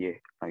to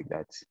here like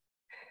that.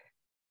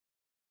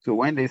 So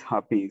when this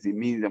happens, it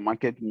means the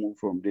market move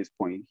from this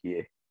point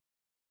here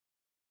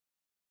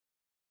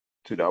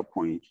to that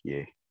point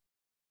here.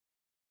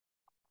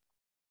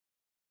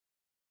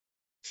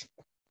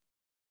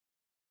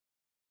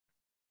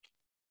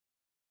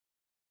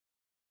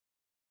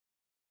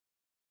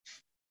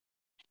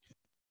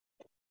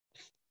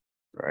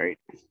 Right?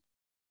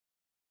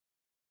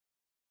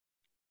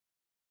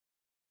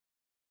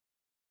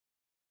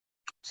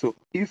 So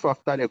if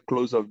after the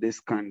close of this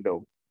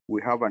candle,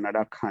 we have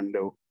another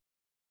candle,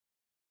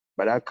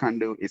 but that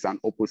candle is an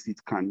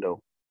opposite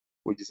candle,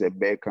 which is a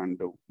bear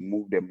candle,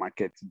 move the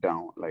market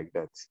down like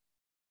that.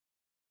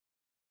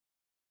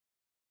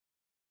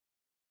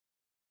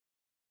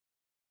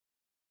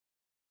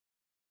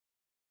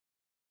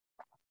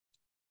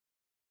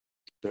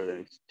 So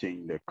let's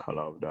change the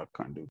color of that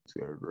candle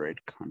to a red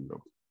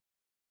candle.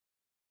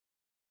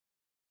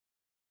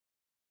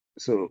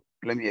 So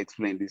let me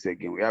explain this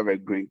again. We have a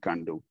green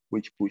candle,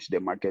 which pushed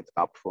the market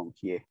up from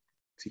here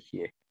to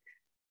here.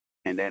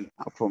 And then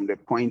from the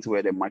point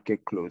where the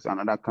market closed,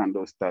 another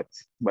candle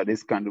starts, but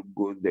this candle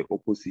goes the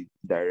opposite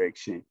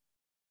direction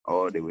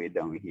all the way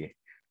down here.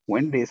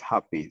 When this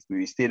happens,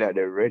 we say that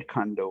the red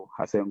candle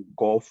has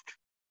engulfed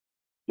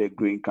the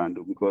green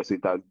candle because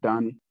it has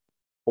done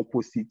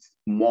opposite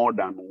more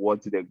than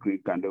what the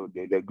green candle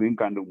did. The green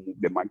candle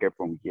moved the market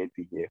from here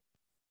to here.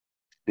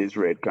 This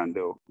red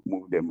candle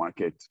moved the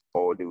market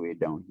all the way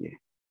down here.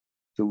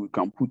 So we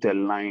can put a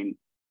line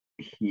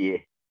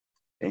here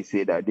and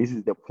say that this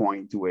is the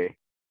point where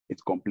it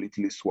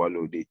completely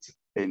swallowed it.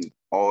 And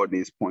all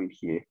this point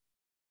here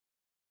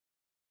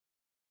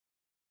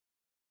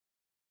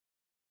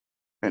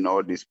and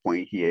all this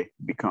point here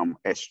become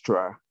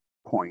extra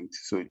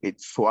points. So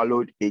it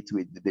swallowed it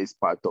with this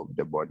part of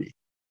the body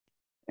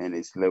and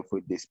it's left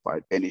with this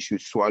part, and it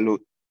should swallow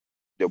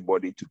the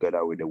body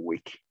together with the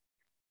wick.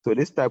 So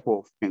this type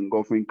of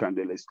engulfing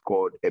candle is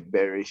called a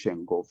bearish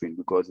engulfing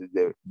because it's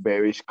the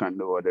bearish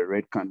candle or the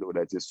red candle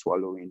that is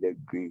swallowing the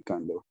green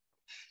candle.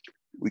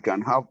 We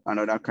can have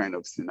another kind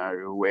of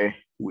scenario where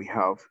we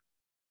have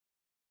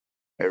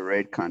a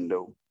red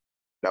candle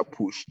that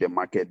push the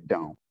market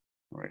down,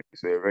 right?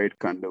 So a red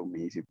candle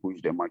means it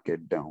push the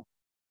market down.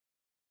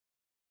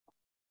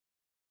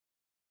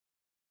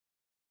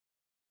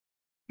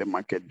 The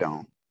market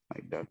down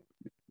like that.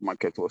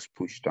 Market was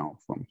pushed down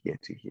from here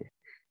to here.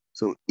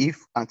 So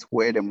if at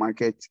where the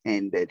market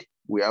ended,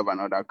 we have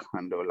another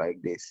candle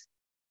like this,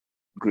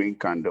 green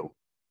candle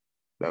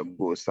that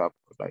goes up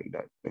like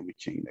that. Let me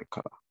change the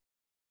color.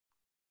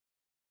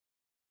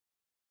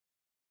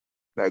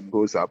 That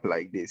goes up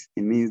like this.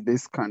 It means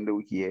this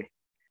candle here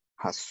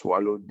has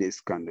swallowed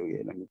this candle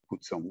here. Let me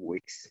put some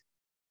wicks.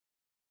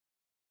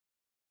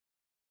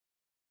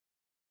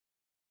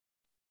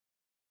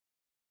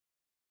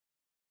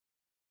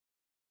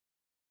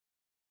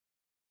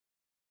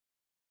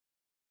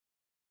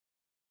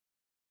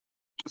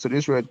 So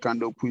this red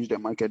candle pushed the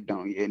market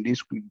down here, and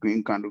this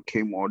green candle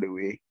came all the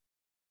way,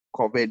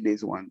 covered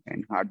this one,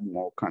 and had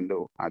more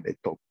candle at the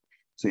top.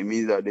 So it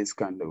means that this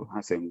candle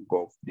has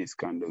engulfed this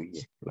candle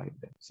here like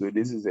that. So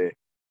this is a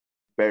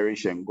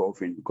bearish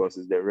engulfing because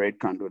it's the red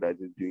candle that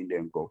is doing the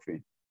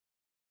engulfing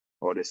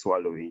or the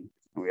swallowing.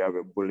 And we have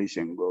a bullish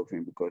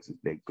engulfing because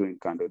it's the green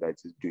candle that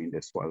is doing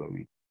the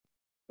swallowing.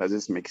 Does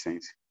this make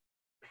sense?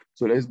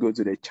 So let's go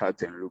to the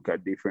chart and look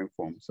at different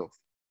forms of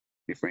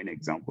different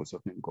examples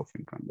of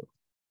engulfing candle.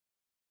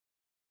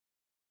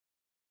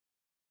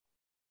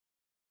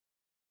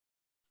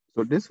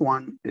 So this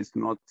one is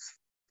not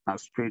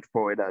as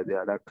straightforward as the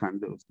other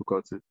candles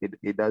because it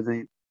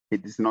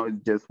is not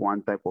just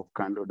one type of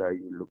candle that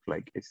you look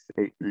like.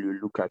 You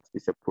look at,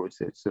 it's a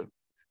process. So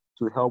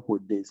to help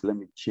with this, let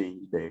me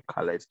change the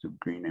colors to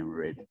green and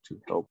red to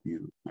help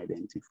you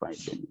identify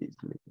them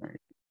easily, right?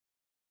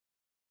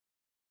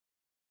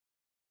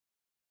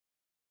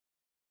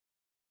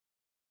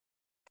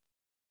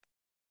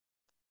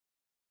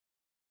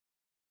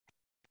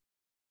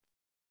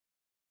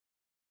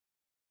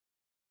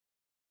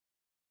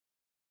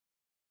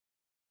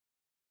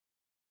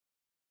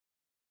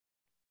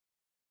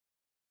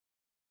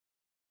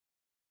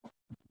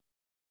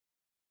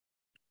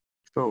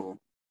 So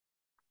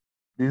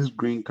this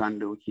green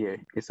candle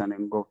here is an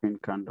engulfing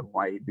candle.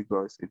 Why?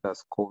 Because it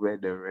has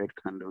covered the red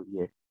candle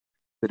here.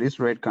 So this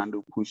red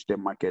candle pushed the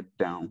market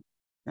down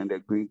and the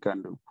green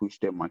candle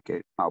pushed the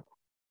market up.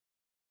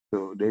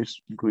 So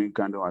this green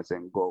candle has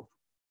engulfed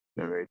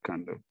the red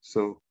candle.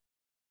 So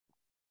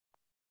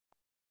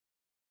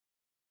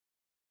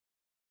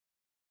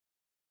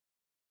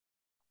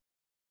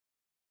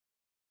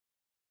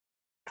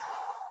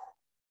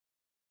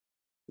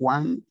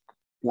one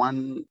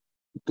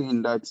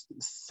thing that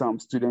some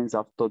students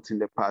have taught in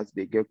the past,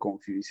 they get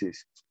confused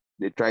is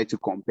they try to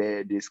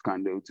compare this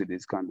candle to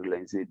this candle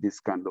and say this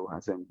candle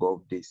has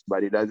engulfed this,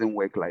 but it doesn't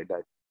work like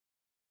that.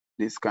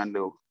 This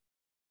candle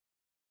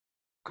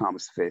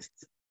comes first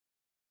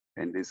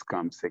and this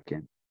comes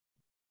second.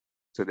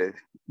 So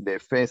the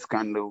first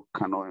candle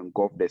cannot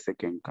engulf the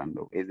second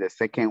candle. It's the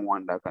second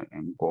one that can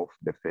engulf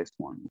the first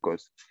one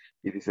because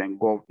if it's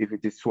engulfed, if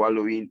it is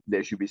swallowing,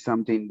 there should be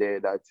something there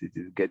that it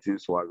is getting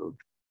swallowed.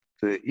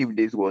 So if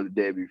this was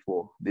there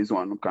before, this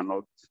one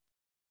cannot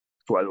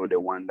swallow the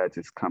one that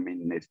is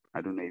coming next.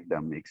 I don't know if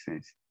that makes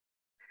sense.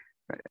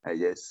 I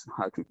just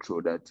had to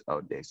throw that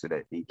out there so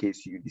that in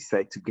case you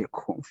decide to get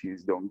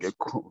confused, don't get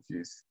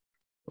confused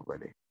over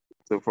there.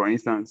 So for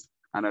instance,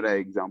 another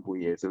example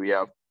here. So we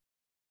have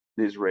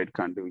this red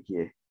candle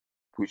here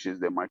pushes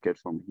the market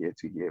from here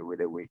to here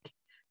with a wick,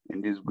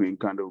 and this green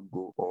candle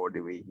go all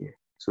the way here.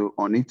 So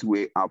on its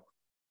way up,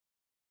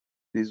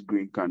 this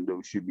green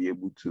candle should be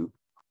able to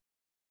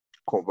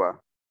cover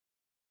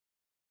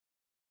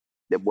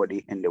the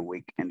body and the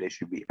wick, and there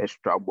should be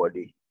extra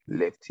body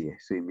left here.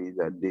 So it means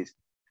that this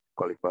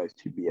qualifies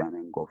to be an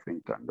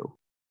engulfing candle.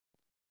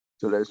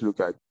 So let's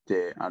look at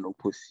an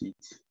opposite.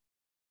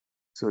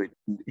 So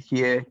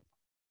here,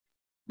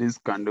 this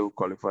candle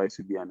qualifies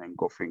to be an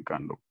engulfing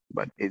candle,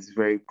 but it's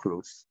very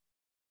close.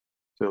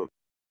 So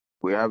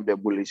we have the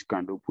bullish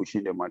candle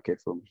pushing the market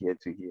from here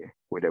to here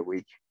with a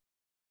wick.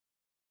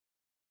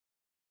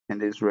 And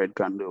this red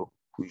candle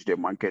push the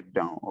market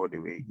down all the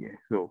way here.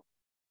 So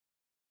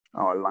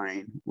our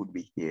line would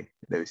be here.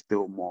 There is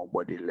still more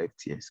body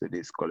left here. So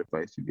this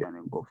qualifies to be an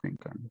engulfing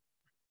candle.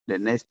 The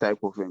next type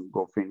of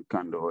engulfing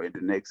candle, or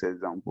the next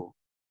example,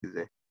 is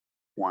the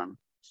one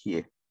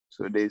here.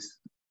 So this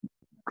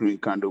green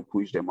candle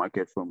push the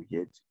market from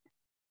here to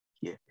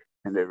here,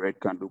 and the red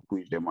candle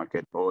push the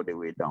market all the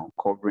way down,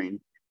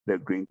 covering the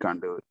green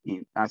candle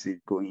in as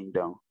it's going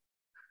down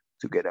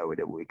together with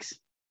the wicks.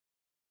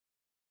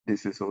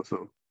 This is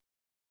also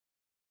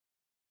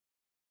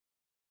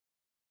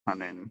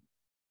and then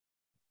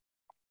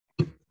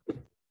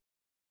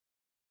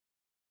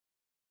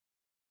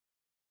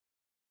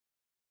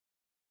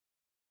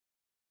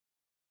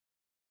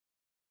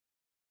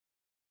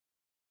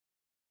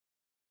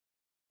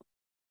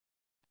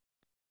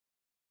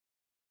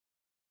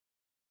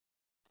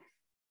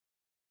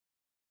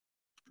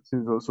this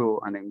is also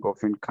an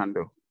engulfing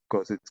candle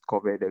because it's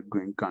covered a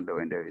green candle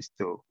and there is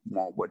still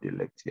more body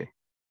left here.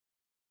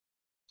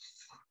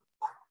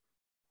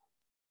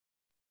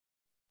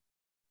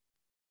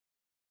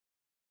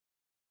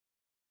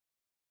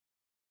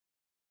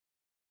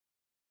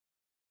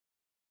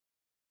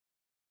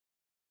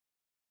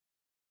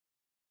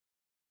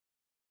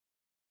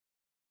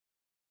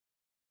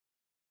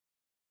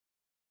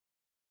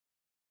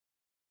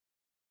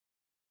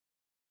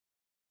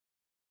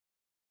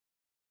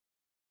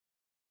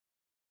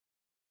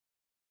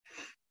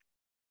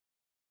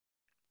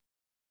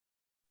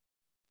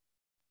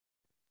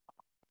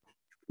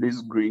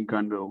 This green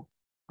candle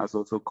has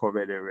also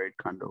covered a red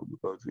candle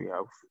because we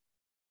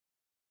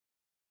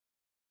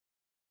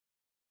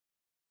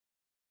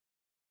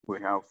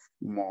have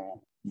more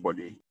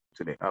body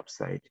to the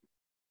upside.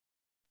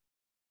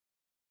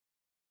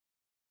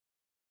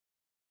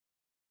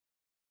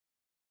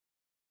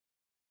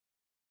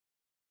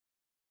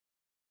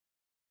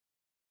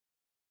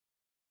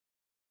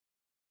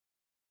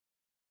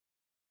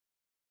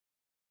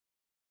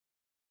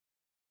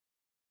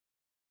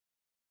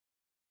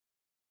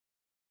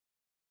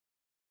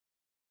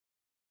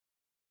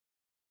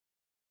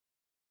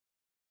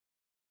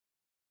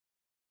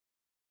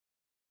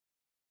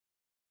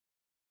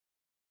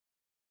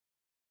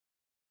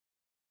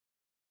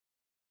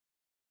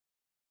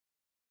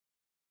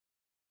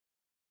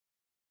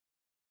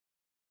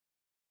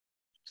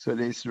 So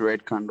this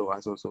red candle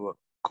has also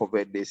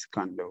covered this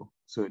candle.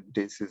 So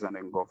this is an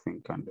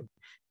engulfing candle.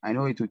 I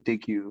know it will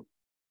take you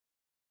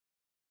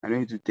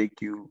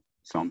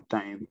some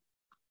time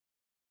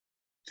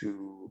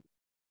to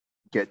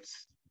get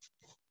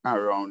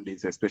around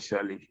this,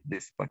 especially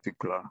this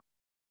particular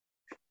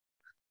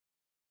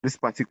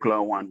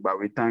one. But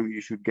with time, you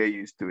should get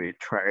used to it.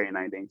 Try and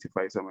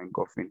identify some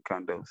engulfing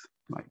candles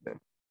like that.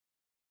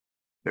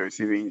 There's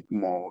even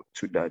more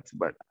to that,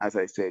 but as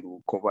I said,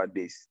 we'll cover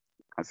this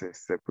as a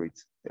separate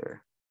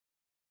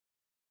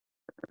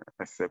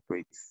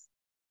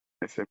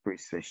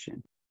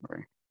session,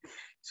 right?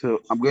 So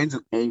I'm going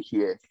to end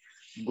here.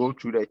 Go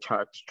through the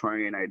chart,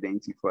 try and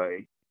identify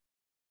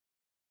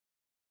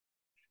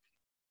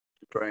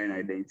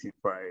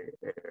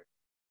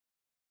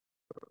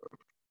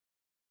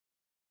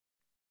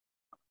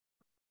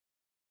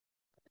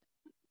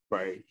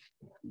by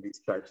these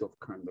types of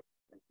candles.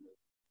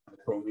 I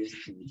promise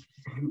to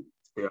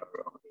stay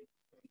around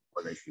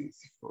policies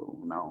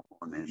from now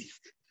on and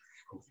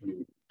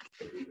hopefully.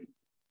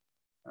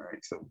 All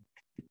right, so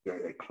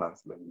enjoy the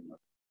class. Let me know.